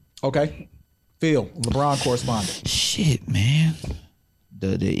still. Okay. Phil, LeBron correspondent. Shit, man.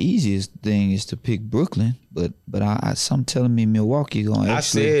 The easiest thing is to pick Brooklyn, but some telling me Milwaukee gonna I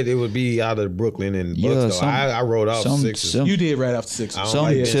actually. said it would be out of Brooklyn and Bucks. Yeah, though. some- I wrote off Sixers. You did right after 6. I don't Some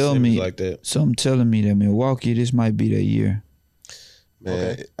like that tell Simmons me like that. Some telling me that Milwaukee this might be their year.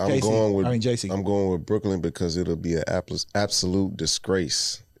 Man, Okay. I'm Casey. going with JC. I'm going with Brooklyn because it'll be an absolute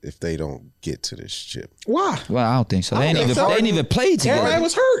disgrace if they don't get to this chip. Why? Well, I don't think so. They ain't think even so. they ain't even played together. Everybody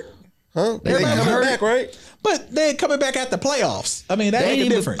was hurt. Huh? They Everybody coming hurt. back, right? But they're coming back at the playoffs. I mean, that They make ain't a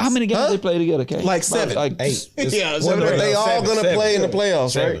even, difference. how many games they play together? Okay, Like 7. Like 8. Yeah, One seven, right But they now, all seven, gonna seven, play in the seven.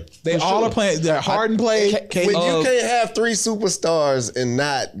 playoffs, Seven. right? They all are playing. Harden played. But KD, you can't have 3 superstars and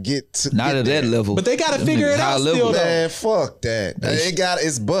not get to Not get at there. that level. But they gotta Them figure niggas it out high level. still, though. Man, fuck that.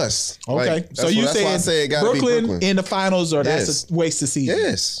 It's bust. Okay, Like, so that's you that's why I say saying it gotta be Brooklyn in the finals, or Yes. that's a waste of season?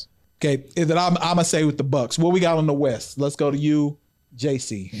 Yes. Okay, and then I'm gonna say with the Bucks. What we got on the West? Let's go to you,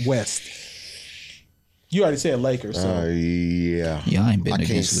 JC West. You already said Lakers. So. Yeah. Yeah, I ain't betting I can't.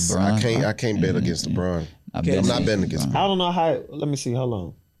 against LeBron. I can't bet against LeBron. I'm Okay. I'm not betting against I don't know how. Let me see. Hold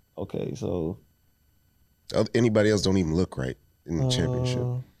on. Okay, so anybody else. Don't even look right in the championship.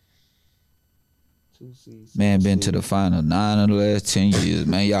 2 seasons. Man, been to the final 9 of the last 10 years.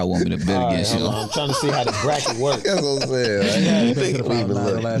 Man, y'all want me to bet against Hold you? on. I'm trying to see how the bracket works. That's what I'm saying. Like, been to the final even nine of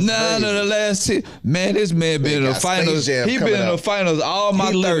the look. last- 9 of the last 10. Man, this man been in the got Space finals. Jam He been coming in the out. finals all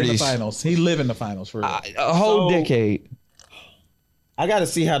my He live in the 30s. finals. He live in the finals for real. A whole So- decade. I got to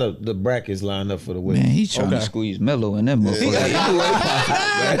see how the brackets line up for the West. Man, he trying to Okay. squeeze Melo in that motherfucker.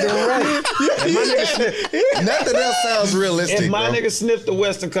 Nothing else sounds realistic. If my bro. nigga sniff the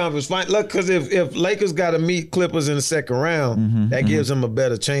Western Conference, fine. Look, because if Lakers got to meet Clippers in the second round, that gives them a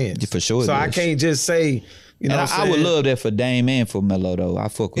better chance. For sure it So I does. can't just say, you know, And what I I'm would saying? love that for Dame and for Melo, though. I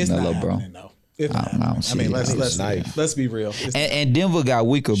fuck with It's Melo, not bro. happening, though. It's I not don't happening. see I mean, it. let's Knife. let's be real. It's And Denver got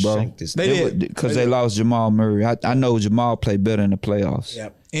weaker, bro. Shank this They nigga. did. Because they lost Jamal Murray. I know Jamal played better in the playoffs. Yeah.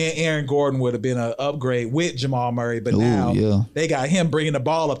 And Aaron Gordon would have been an upgrade with Jamal Murray, but Ooh, now yeah. they got him bringing the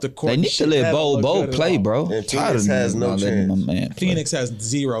ball up the court. They need to Shit, let that don't look Bo good at play, all. bro. And Tired Phoenix of has no not letting my chance. man play. Phoenix has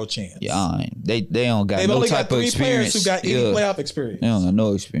 0 chance. Yeah, I ain't. They don't got They've no only type got of 3 players experience. who got any Yeah. playoff experience. They don't got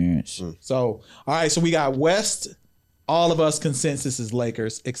no experience. So, all right, so we got West. All of us consensus is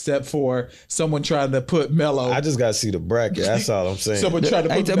Lakers, except for someone trying to put Melo. I just got to see the bracket. That's all I'm saying. Someone tried to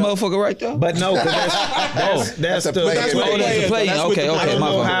put Ain't that Melo. motherfucker right there? But no, 'cause that's That's a the. play. That's what Oh, they that's play the play. That's what Okay, the- I okay, don't my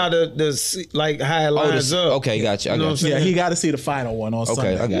know fault. how how it lines up. Okay, got you. I know got what I'm you. Yeah, saying? he got to see the final one on Okay,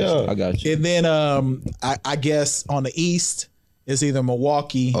 Sunday. I got you. Yeah. I got you. And then I guess on the East it's either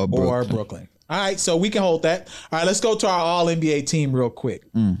Milwaukee or Or Brooklyn. Brooklyn. All right, so we can hold that. All right, let's go to our All NBA team real quick,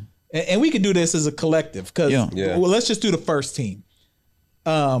 and we can do this as a collective because Yeah. well, let's just do the first team.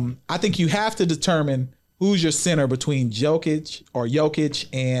 I think you have to determine who's your center between Jokic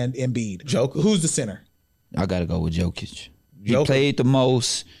and Embiid. Joker. Who's the center? I got to go with Jokic. He Joker. played the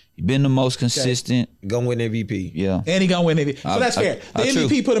most. Been the most consistent. Gonna win MVP. Yeah. And he gonna win MVP. So that's fair. The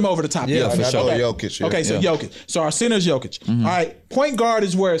MVP put him over the top. Yeah, for sure. Jokic. Yeah. Okay, so Jokic. So our center's Jokic. All right, point guard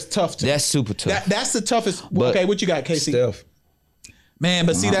is where it's tough to. That's super tough. That's the toughest. But- Okay, what you got, KC? Steph. Man,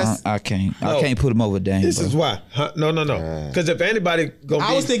 but see, that's. I can't put him over Dame. This bro. is why. Huh? No. Because if anybody gonna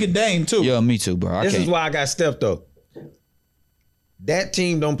I was thinking Dame too. Yeah, me too, bro. this is why I got Steph though. That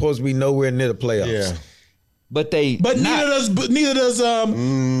team don't supposed to be nowhere near the playoffs. Yeah. But they. But not, neither does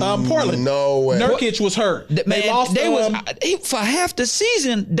Portland. No way. Nurkic was hurt. Man, they lost. for half the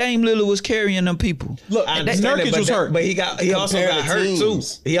season. Dame Lillard was carrying them people. Look, I understand Nurkic that, was hurt. but he also Compare got the hurt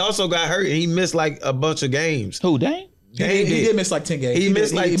teams. too. He also got hurt. He missed like a bunch of games. Who, Dame? Dame He did miss like 10 games. He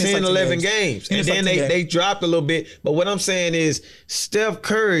missed like 10, missed 11 games. He And missed then like 10 they games. dropped a little bit. But what I'm saying is Steph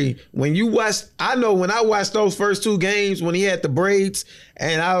Curry, when you watch, I know when I watched those first two games when he had the braids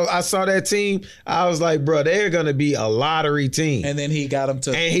and I saw that team, I was like, bro, they're going to be a lottery team. And then he got him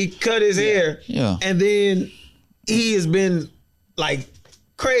to. And he cut his hair. Yeah. And then he has been like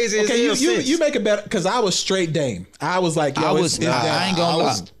crazy as Okay, hell since. you make it better because I was straight Dame. I was like, yo, I it's was- Dame. I ain't gonna I lie.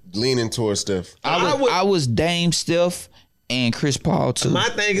 was leaning towards Steph. I was Dame, Steph, and Chris Paul too. My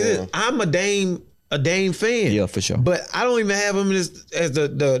thing is this, I'm a Dame fan. Yeah, for sure. But I don't even have him as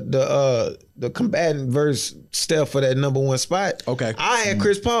the combatant versus Steph for that number one spot. Okay. I had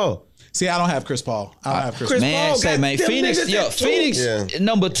Chris Paul. See, I don't have Chris Paul. I don't have Chris. Chris Man, Paul say got man, them Phoenix, niggas yo, at two. Phoenix, Yeah.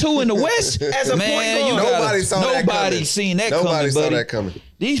 number 2 in the West. As a man, point you guard. Nobody saw that nobody coming. seen that Nobody coming, saw buddy. that coming.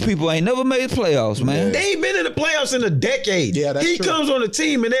 These people ain't never made playoffs, man. They ain't been in the playoffs in a decade. Yeah, that's he true. comes on the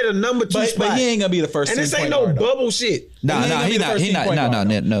team and they're the number 2 But spot. he ain't gonna be the first. and team this ain't point no guard, though. bubble shit. Nah, He ain't gonna be the first team point guard,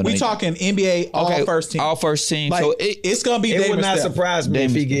 though. no. We talking NBA all first team. All first team. Like, So it's gonna be It Dame would and not Steph. surprise me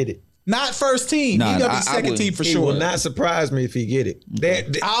if he get it. Not first team. Nah, He's gonna be I second wouldn't. team for It sure. will not surprise me if he get it.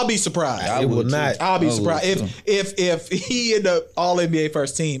 I'll be surprised. It will would too. not. I'll be I would surprised too. if he end up all NBA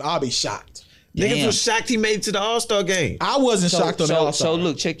first team. I'll be shocked. Niggas Damn. was shocked he made it to the All-Star game. I wasn't shocked on the so All-Star.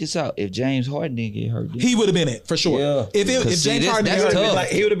 look, check this out. If James Harden didn't get hurt, He would have been it for sure. Yeah. If Cause see, James Harden that's didn't tough. hurt,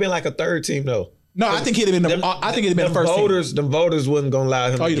 He would have been like a third team though. no, I think he'd have been. I think he'd have been the first voters, the voters wasn't gonna allow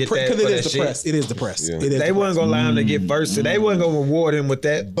him team. Oh, to the get press that because for it is that the shit. press. It is the press. Yeah. It is. They the wasn't press. gonna allow him to get first. So they wasn't gonna reward him with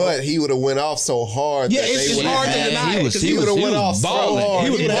that. But he would have went off so hard. Yeah, that it's they just would've hard to had- deny. he was- because He would have went off so balling. hard. He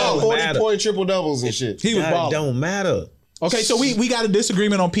was He would have had balling. 40 Matter. point triple doubles and shit. He was God, balling. don't matter. Okay, so we got a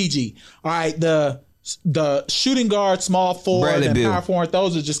disagreement on PG. All right, the shooting guard, small forward, Bradley and Beal. power forward,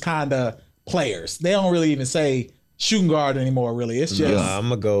 those are just kind of players. They don't really even say shooting guard anymore. Really, it's just I'm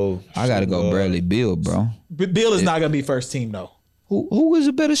gonna go. I gotta go Bradley Beal, bro. Bill is not going to be first team though. Who is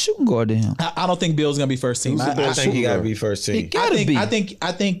a better shooting guard than him? I don't think Bill's going to be first team. Who's the I best think he shooting gotta guard? be first team. Gotta be.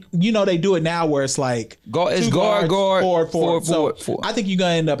 I think you know they do it now where it's like It's two guard, guards, forward. So I think you're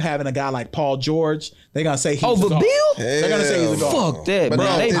gonna end up having a guy like Paul George. They're gonna say he's Over a guard. Bill? They're gonna say he's a guard. Fuck that, But bro.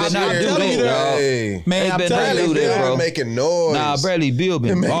 not They this better not year. do telling you that, that. bro. Hey. Man, They I'm better telling not you, do that, They're bro. making noise. Nah, Bradley Beal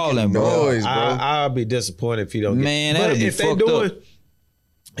been making balling, bro. noise, bro. I'll be disappointed if he don't Man, get. that'd But be if they fucked doing, up.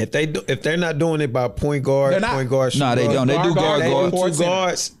 if they're not doing it by point guard, They're not. point guard, Nah, they shooting don't. They do guard, They guard. do Forward two center.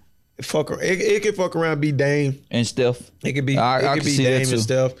 guards. It can fuck around, be Dame. And Steph. It could be. I it can could be see that Dame too. and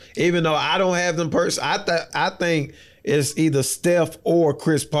Steph. Even though I don't have them I think it's either Steph or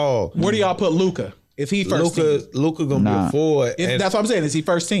Chris Paul. Where do y'all put Luka? If he first team, Luka gonna be Nah. a forward. if, and that's what I'm saying. Is he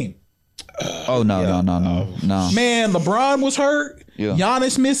first team? Oh no. Man, LeBron was hurt. Yeah.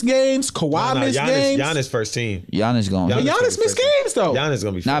 Giannis missed games. Kawhi missed games. Giannis first team. Giannis going. Giannis- Giannis missed games though. Giannis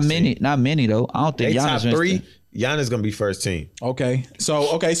gonna be first Not many. team. Not many though. I don't think They Giannis top missed three. it. Giannis gonna be first team. Okay, so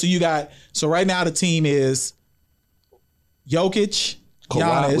you got right now the team is Jokic, Kawhi.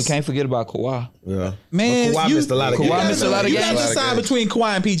 Giannis. We can't forget about Kawhi. Yeah, Man, Kawhi you, missed a lot of Kawhi games. missed a lot of you games. got to decide between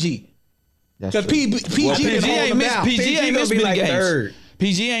Kawhi and PG. That's Because true. PG Well, can PG hold ain't them missed. down. PG PG ain't gonna missed be many like games. third.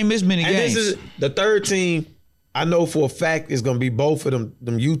 PG ain't missed many And games. this is the third team. I know for a fact it's gonna be both of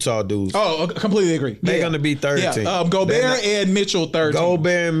them Utah dudes. Oh, completely agree. They're Yeah. gonna be third Yeah, team. Gobert They're not- and Mitchell third team.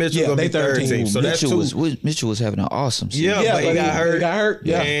 Gobert and Mitchell Yeah, gonna they be third third team. So that's two. Mitchell was having an awesome season. Yeah, Yeah, but he but got he hurt. got hurt,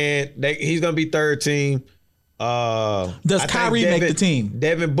 yeah. And he's gonna be third team. Does I think Kyrie make the team?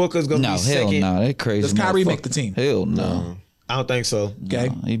 Devin Booker's gonna No, be hell second. no. That crazy. Does Kyrie motherfucker. make the team? Hell no. I don't think so. Okay.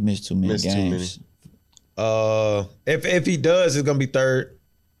 No, he missed too many Missed too games. If he does, it's gonna be third.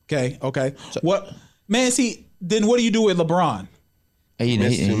 Okay. What man? See, then what do you do with LeBron? He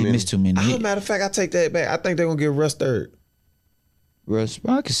missed too many. As a matter of fact, I take that back. I think they're gonna give Russ third. Russ,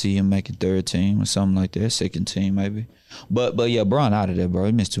 I could see him making third team or something like that, second team maybe. But yeah, Bron out of there, bro.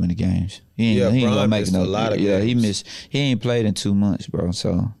 He missed too many games. He ain't Bron gonna make missed no. a lot of yeah, games. He ain't played in 2 months, bro.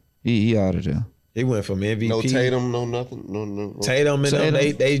 So he out of there. He went from MVP. No Tatum, no nothing, no. Tatum and them,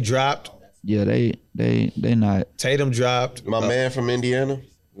 Tatum. they dropped. Yeah, they not. Tatum dropped. My man from Indiana,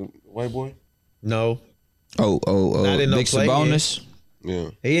 White boy. No, Oh, Not in no Big play Sabonis. Yeah.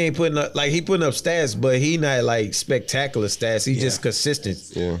 he ain't putting up he putting up stats, but he not like spectacular stats. He just consistent.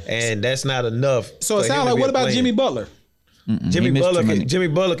 Yeah. And that's not enough. So it for him sounds to like, be what a about player. Jimmy Butler? Jimmy He missed Butler too can many. Jimmy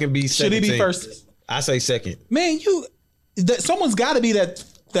Butler can be Should second he be team. first? I say second. Man, someone's got to be that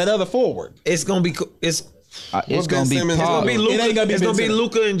other forward. It's gonna be it's It's Ben gonna be Simmons is Paul. gonna be Luka. It ain't gonna be It's gonna Ben be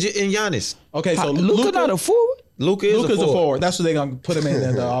Simmons. Luka and Giannis. Okay, so Luka not a forward. Luka is Luka's a forward. That's what they're gonna put him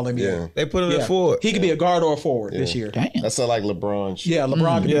in the All NBA. Yeah. They put him Yeah. in forward. He could be a guard or a forward this year. Damn. That's like LeBron. Shit. Yeah,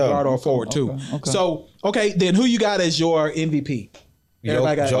 LeBron could be a Yeah. guard or a forward too. okay. So, then who you got as your MVP?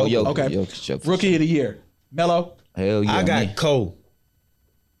 Everybody got Jokic. okay. Jokic. Rookie of the year, Melo Hell yeah. I got man. Cole.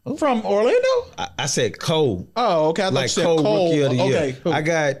 from Orlando. I said Cole. Oh, okay. I thought you Like said Cole, Cole. rookie of the year. Okay, who? I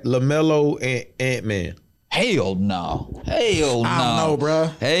got LaMelo and Ant-Man. Hell no. Hell no. I don't know, bro.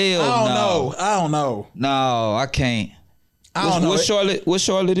 Hell I don't know. No, I can't. I don't know. What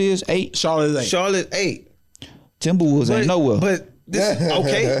Charlotte is? 8? Charlotte is 8. Charlotte 8. Timberwolves ain't nowhere. But this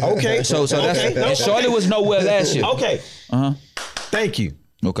okay. so that's okay, and Charlotte was nowhere last year. okay. Thank you.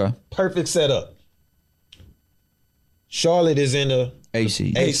 Okay. Perfect setup. Charlotte is in the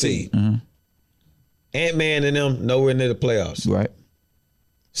AC. AC. Ant-Man and them nowhere near the playoffs. Right.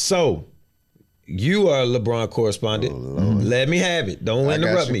 So you are a LeBron correspondent. Let me have it. Don't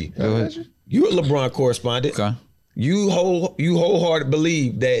interrupt you. me. Go ahead. You're a LeBron correspondent. Okay. You wholeheartedly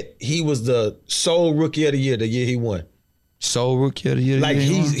believe that he was the sole rookie of the year he won. Sole rookie of the year. Like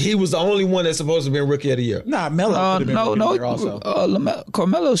you know? he was the only one that's supposed to be rookie of the year. Nah, Melo could have been no, rookie of no. the year also.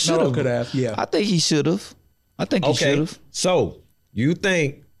 Carmelo should have. could have, yeah. I think he should have. I think he should Okay, have. so you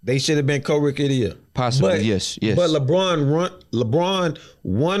think they should have been co-rookie of the year? Possibly, But- yes. But LeBron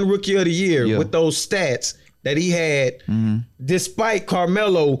won rookie of the year Yeah. with those stats that he had, despite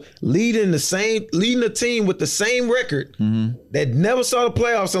Carmelo leading the team with the same record that never saw the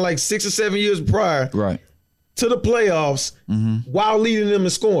playoffs in like 6 or 7 years prior Right. to the playoffs while leading them in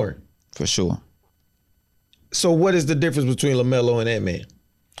scoring. For sure. So what is the difference between LaMelo and Ant-Man?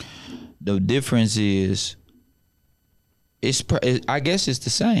 The difference is, I guess it's the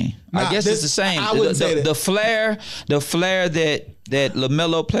same. Nah, I guess it's the same. I wouldn't say that. The flare that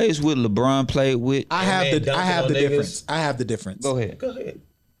LaMelo plays with, LeBron played with. I man have dunking on the niggas. difference. I have the difference. Go ahead. Go ahead.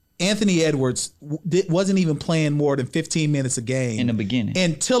 Anthony Edwards wasn't even playing more than 15 minutes a game In the beginning.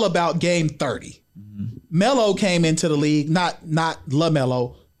 until about game 30. Melo came into the league, not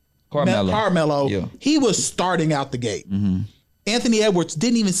LaMelo, Carmelo. Carmelo. Yeah. He was starting out the gate. Anthony Edwards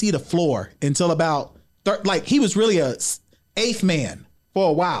didn't even see the floor until about he was really a eighth man for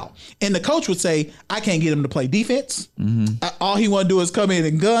a while. And the coach would say, I can't get him to play defense. All he want to do is come in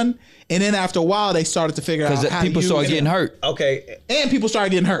and gun. And then after a while, they started to figure out Because how people to started use getting him. hurt. Okay, And people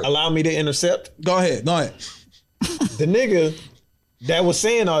started getting hurt. allow me to intercept. Go ahead. The nigga that was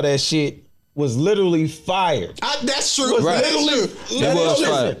saying all that shit was literally fired. That's true. Right. Literally, was listen,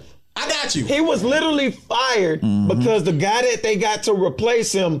 fired. I got you. he was literally fired because the guy that they got to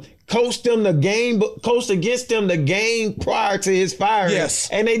replace him coached against them the game prior to his firing. Yes.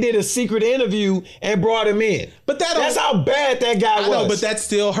 And they did a secret interview and brought him in. But that's how bad that guy was. I know, but that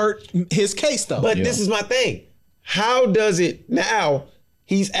still hurt his case, though. But this is my thing. How does it now?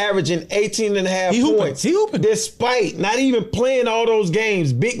 He's averaging 18 and a half He hooping. points. He hooping. Despite not even playing all those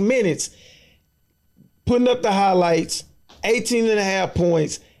games, big minutes, putting up the highlights, 18 and a half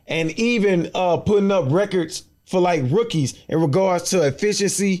points, and even putting up records for like rookies in regards to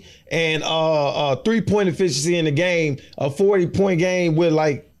efficiency and 3-point efficiency in the game, a 40-point game with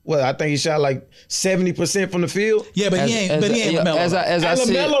I think he shot like 70% from the field. yeah, but he ain't LaMelo. As I And said,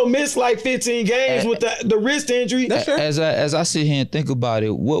 LaMelo missed like 15 games with the wrist injury. That's fair. as I sit here and think about it,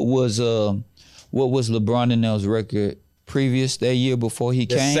 what was LeBron and them's record previous that year before he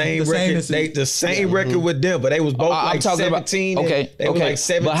The came? same The record. same The same record with Denver. They was both I'm like talking 17. about and they were like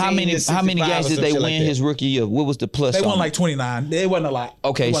 17. But how many and 65 games or did some they shit win like that. his rookie year? What was the plus? They on won it? like 29. It wasn't a lot.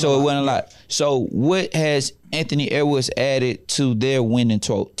 Okay, It so it wasn't a lot. So what has Anthony Edwards added to their winning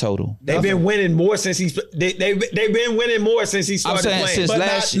total? They've been winning more since they've been winning more since he started saying playing. since But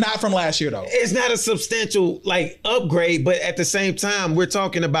last not from last year, though. It's not a substantial upgrade, but at the same time, we're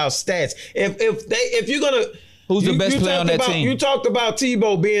talking about stats. If you're gonna, Who's the best you player on talked that about- team? You talked about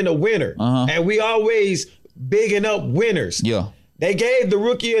Tebow being a winner, and we always bigging up winners. Yeah. They gave the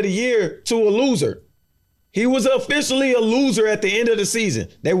rookie of the year to a loser. He was officially a loser at the end of the season.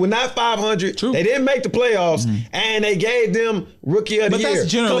 They were not 500. True. They didn't make the playoffs, and they gave them rookie of the But year.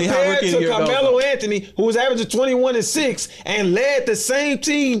 that's generally how Compared rookie of the to year goes, Carmelo though. Anthony, who was averaging 21 and 6 and led the same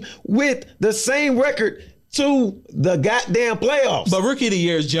team with the same record to the goddamn playoffs. But rookie of the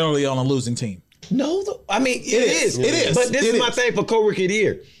year is generally on a losing team. No, I mean it is. It is. But this It is my is. thing for co-rookie of the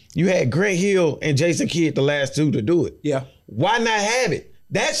year. You had Grant Hill and Jason Kidd, the last two to do it. Yeah. Why not have it?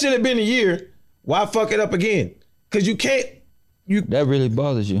 That should have been a year. Why fuck it up again? Because you can't. That really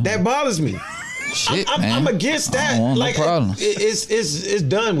bothers you. That bothers me. Shit, I'm man. against that. I don't want Like no problem. it's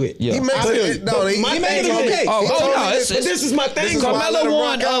done with. Yeah. He makes it. No, But he my makes thing it is- okay. Oh, He told no, me it's- this- But this is my thing. is why I let him Carmelo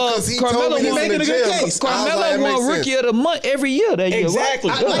rock won. out, 'cause he told Carmelo me this won. in the making a good gym. case. I was like, Carmelo it makes won sense. Rookie of the Month every year. That year, Exactly.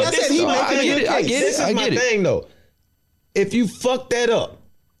 right? But like I this said, is he my- making a good I case. get This it. is I my get it. thing though. If you fuck that up,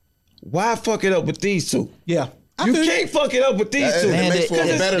 why fuck it up with these two? Yeah. I You feel can't fuck it up with these It two. Man, makes for a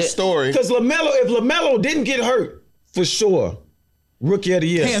that- better that- story. Because if LaMelo didn't get hurt, for sure, Rookie of the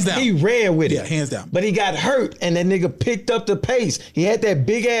Year. Hands down. He ran with it. Yeah, hands down. But he got hurt, and that nigga picked up the pace. He had that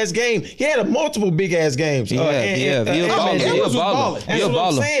big ass game. He had multiple big ass games. He a baller. and- He a Edwards was baller. balling. He That's a what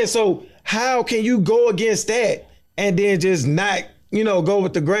I'm baller. saying. So how can you go against that and then just not, go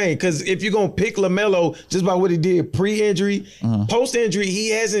with the grain? Because if you're gonna pick LaMelo just by what he did pre-injury, post-injury, he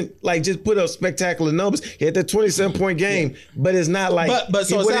hasn't just put up spectacular numbers. He had that 27-point game, but it's not like But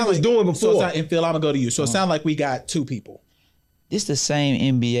so it what he sounds was like, doing So before. and Phil, I'm gonna go to you. So it sounds like we got two people. It's the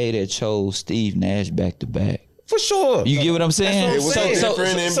same NBA that chose Steve Nash back to back. For sure. You get what I'm saying? That's It was what I'm a saying.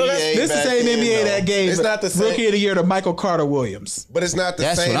 different So that's- NBA. This is the back same then, NBA though. that gave It's not the same. Rookie of the Year to Michael Carter Williams. But it's not the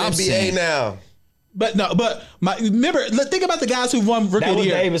That's same what I'm NBA saying. now. But remember, think about the guys who won Rookie That of the was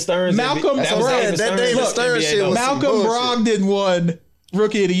Year. David Stern's Malcolm NBA. That was Brogdon. David That Stern's David Stern NBA, shit though. was Malcolm bullshit. Brogdon won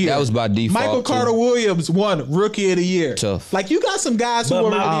Rookie of the Year. That was by default, Michael too. Carter Williams won Rookie of the Year. Tough. Like you got some guys who But were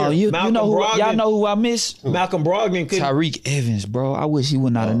Malcolm- Oh, you Malcolm know who? Brogdon- Y'all know who I miss? Malcolm Brogdon couldn't. Tyreek Evans, bro. I wish he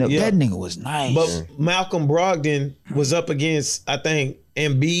would not have never. yeah. That nigga was nice. But Malcolm Brogdon was up against, I think,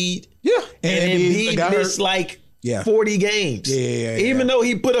 Embiid. Yeah. And Embiid got missed hurt. 40 games. Yeah. Even though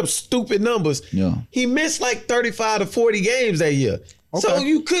he put up stupid numbers, Yeah. he missed 35 to 40 games that year. So Okay.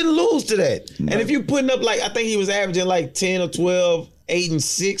 you couldn't lose to that. And if you putting up I think he was averaging 10 or 12, 8 and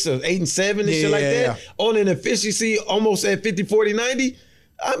 6 or 8 and 7 and shit like that Yeah. on an efficiency almost at 50, 40, 90.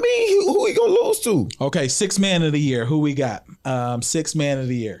 I mean, who he gonna lose to? Okay, 6 man of the year. Who we got? 6 man of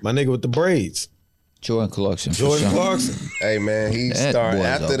the year. My nigga with the braids. Jordan Clarkson. for Jordan sure. Clarkson. Hey man, he That started boy's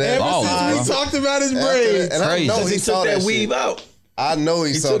after a that. baller, Ever bro. since we talked about his After braids. that, and I Crazy. know He he saw took that that weave shit. out. I know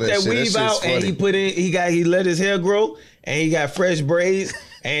he He saw took that that shit. weave That out shit's and funny. he let his hair grow and he got fresh braids.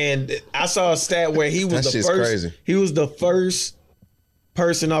 And I saw a stat where he was That the shit's first. crazy. He was the first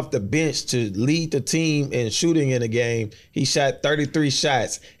person off the bench to lead the team in shooting in a game. He shot 33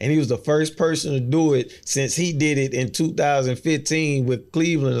 shots, and he was the first person to do it since he did it in 2015 with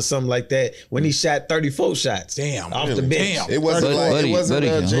Cleveland or something like that when he shot 34 shots. Damn. off the Really? bench. Damn. It wasn't Buddy- it wasn't Buddy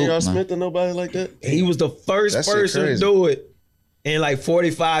can J.R. hoop, man. Smith or nobody like that. He was the first That shit person to crazy. do it in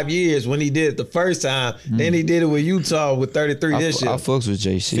 45 years when he did it the first time. Then he did it with Utah with 33 I this year. fucks with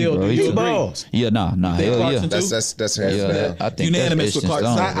JC, Phil, bro. do He you took- agree? balls. Yeah, nah, hell Clarkson yeah. too? That's hands Yeah, down. I think Unanimous that's with Pistons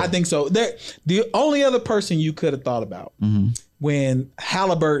Clarkson. done, bro. I think so. The only other person you could have thought about when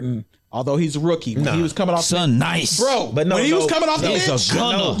Halliburton, although he's a rookie, when he was coming off Son, nice. bro, But no, when he was no, coming off the he's a bench,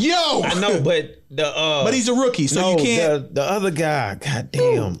 gunner. yo, I know, but but he's a rookie, so no, you can't. the other guy,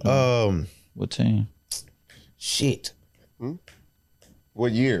 goddamn, What team? shit.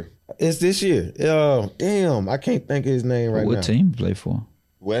 What year? It's this year. Damn, I can't think of his name right What now. team you play for?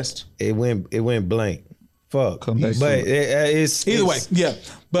 West? It went blank. Fuck. Come back But to it. it's Either way, yeah.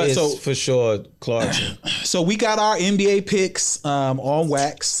 But it's so for sure Clarkson. so we got our NBA picks on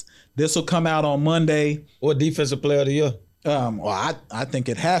wax. This will come out on Monday. What defensive player of the year? Well, I think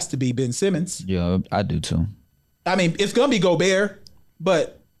it has to be Ben Simmons. Yeah, I do too. I mean, it's gonna be Gobert,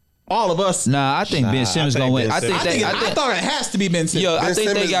 but all of us. Nah, I think Ben Simmons gonna win. Ben I think Simmons- I thought it has to be Ben Simmons. Yo, I Ben think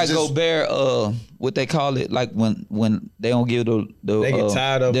they Simmons got just- Gobert. What they call it, like when they don't give the They get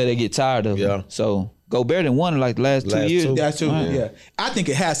tired of that him. they get tired of. Yeah. Him. So Gobert done won like the last 2 Last years. two. That's true. Right. Yeah, I think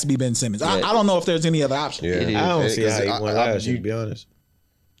it has to be Ben Simmons. Yeah. I don't know if there's any other option. Yeah. It is. I don't see how he I- won I- last year, you- to be honest.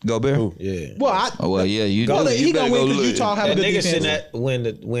 Gobert. Yeah. Well, Oh well, yeah, you Go- do. he You gonna better win go because look. Utah have a That good nigga defense.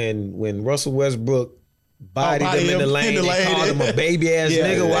 shouldn't when Russell Westbrook bodied bodied him in the him lane in the and lane. called him a baby ass Yeah,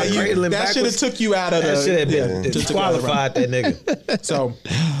 nigga while yeah, cradling that should have backwards. took you out of the. That should have been yeah, disqualified that nigga. So,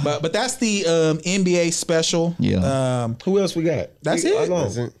 but that's the NBA special. Yeah. Who else we got? That's We- it? hold on.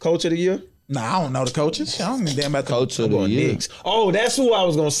 That's it. Coach of the year? Nah, I don't know the coaches. I don't give a damn about the Coach of the Going year. Knicks. Oh, that's who I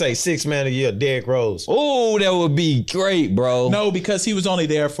was gonna say. 6 man of the year, Derrick Rose. Oh, that would be great, bro. No, because he was only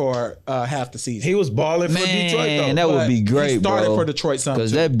there for half the season. He was balling for Detroit though. Man, that would be But great, he started bro. for Detroit some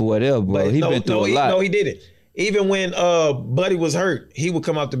Because too. that boy there, bro, But he been through a lot. No, he didn't. Even when Buddy was hurt, he would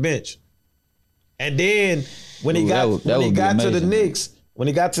come off the bench. And then when he Ooh, got that would be to the amazing. Knicks, When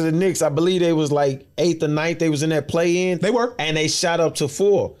he got to the Knicks, I believe they was like 8th or 9th. They was in that play-in. They were. And they shot up to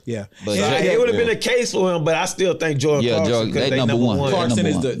 4. Yeah. But So it would have been a case for him, but I still think Jordan Clarkson. Jordan, because they number one. Clarkson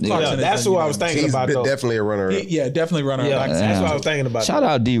is the Yeah. Clarkson is That's the who I was thinking He's about, though. definitely a runner-up. Yeah, definitely runner. Yeah, up. that's what I was thinking about. Shout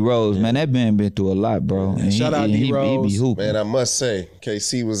out D Rose, man. That man been through a lot, bro. And shout out he D-Rose. be hooping. Man, I must say,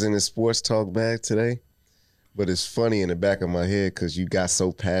 KC was in his sports talk bag today, but it's funny in the back of my head because you got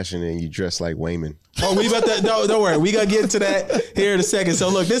so passionate and you dress like Wayman. Oh, we about to, no, don't worry. We gonna get into that here in a second. So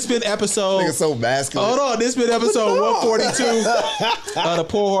look, this been episode. Nigga so masculine. Hold on, this been episode 142 of the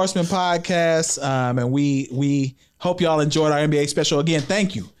Poor Horseman podcast, and we hope y'all enjoyed our NBA special. Again,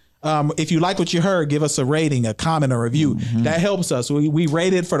 thank you. If you like what you heard, give us a rating, a comment, a review. That helps us. We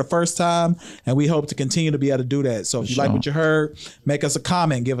rated for the first time, and we hope to continue to be able to do that. So if you like what you heard, make us a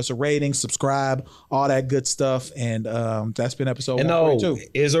comment, give us a rating, subscribe, all that good stuff. And that's been episode 142.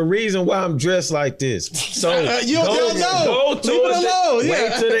 There's a reason why I'm dressed like this. So You don't know. Go Leave it alone.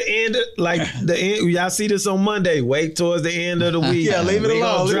 Wait to the end, the end. Y'all see this on Monday. Wait towards the end of the week. Yeah, leave it We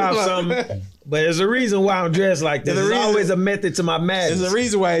alone. gonna Leave it drop alone. something. But there's a reason why I'm dressed like this. There's a There's reason- always a method to my madness. There's a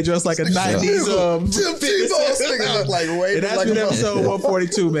reason why he dressed like a 90s. Tim Tebow nigga look like Wayman. And that's like been a episode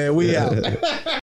 142, man. We out.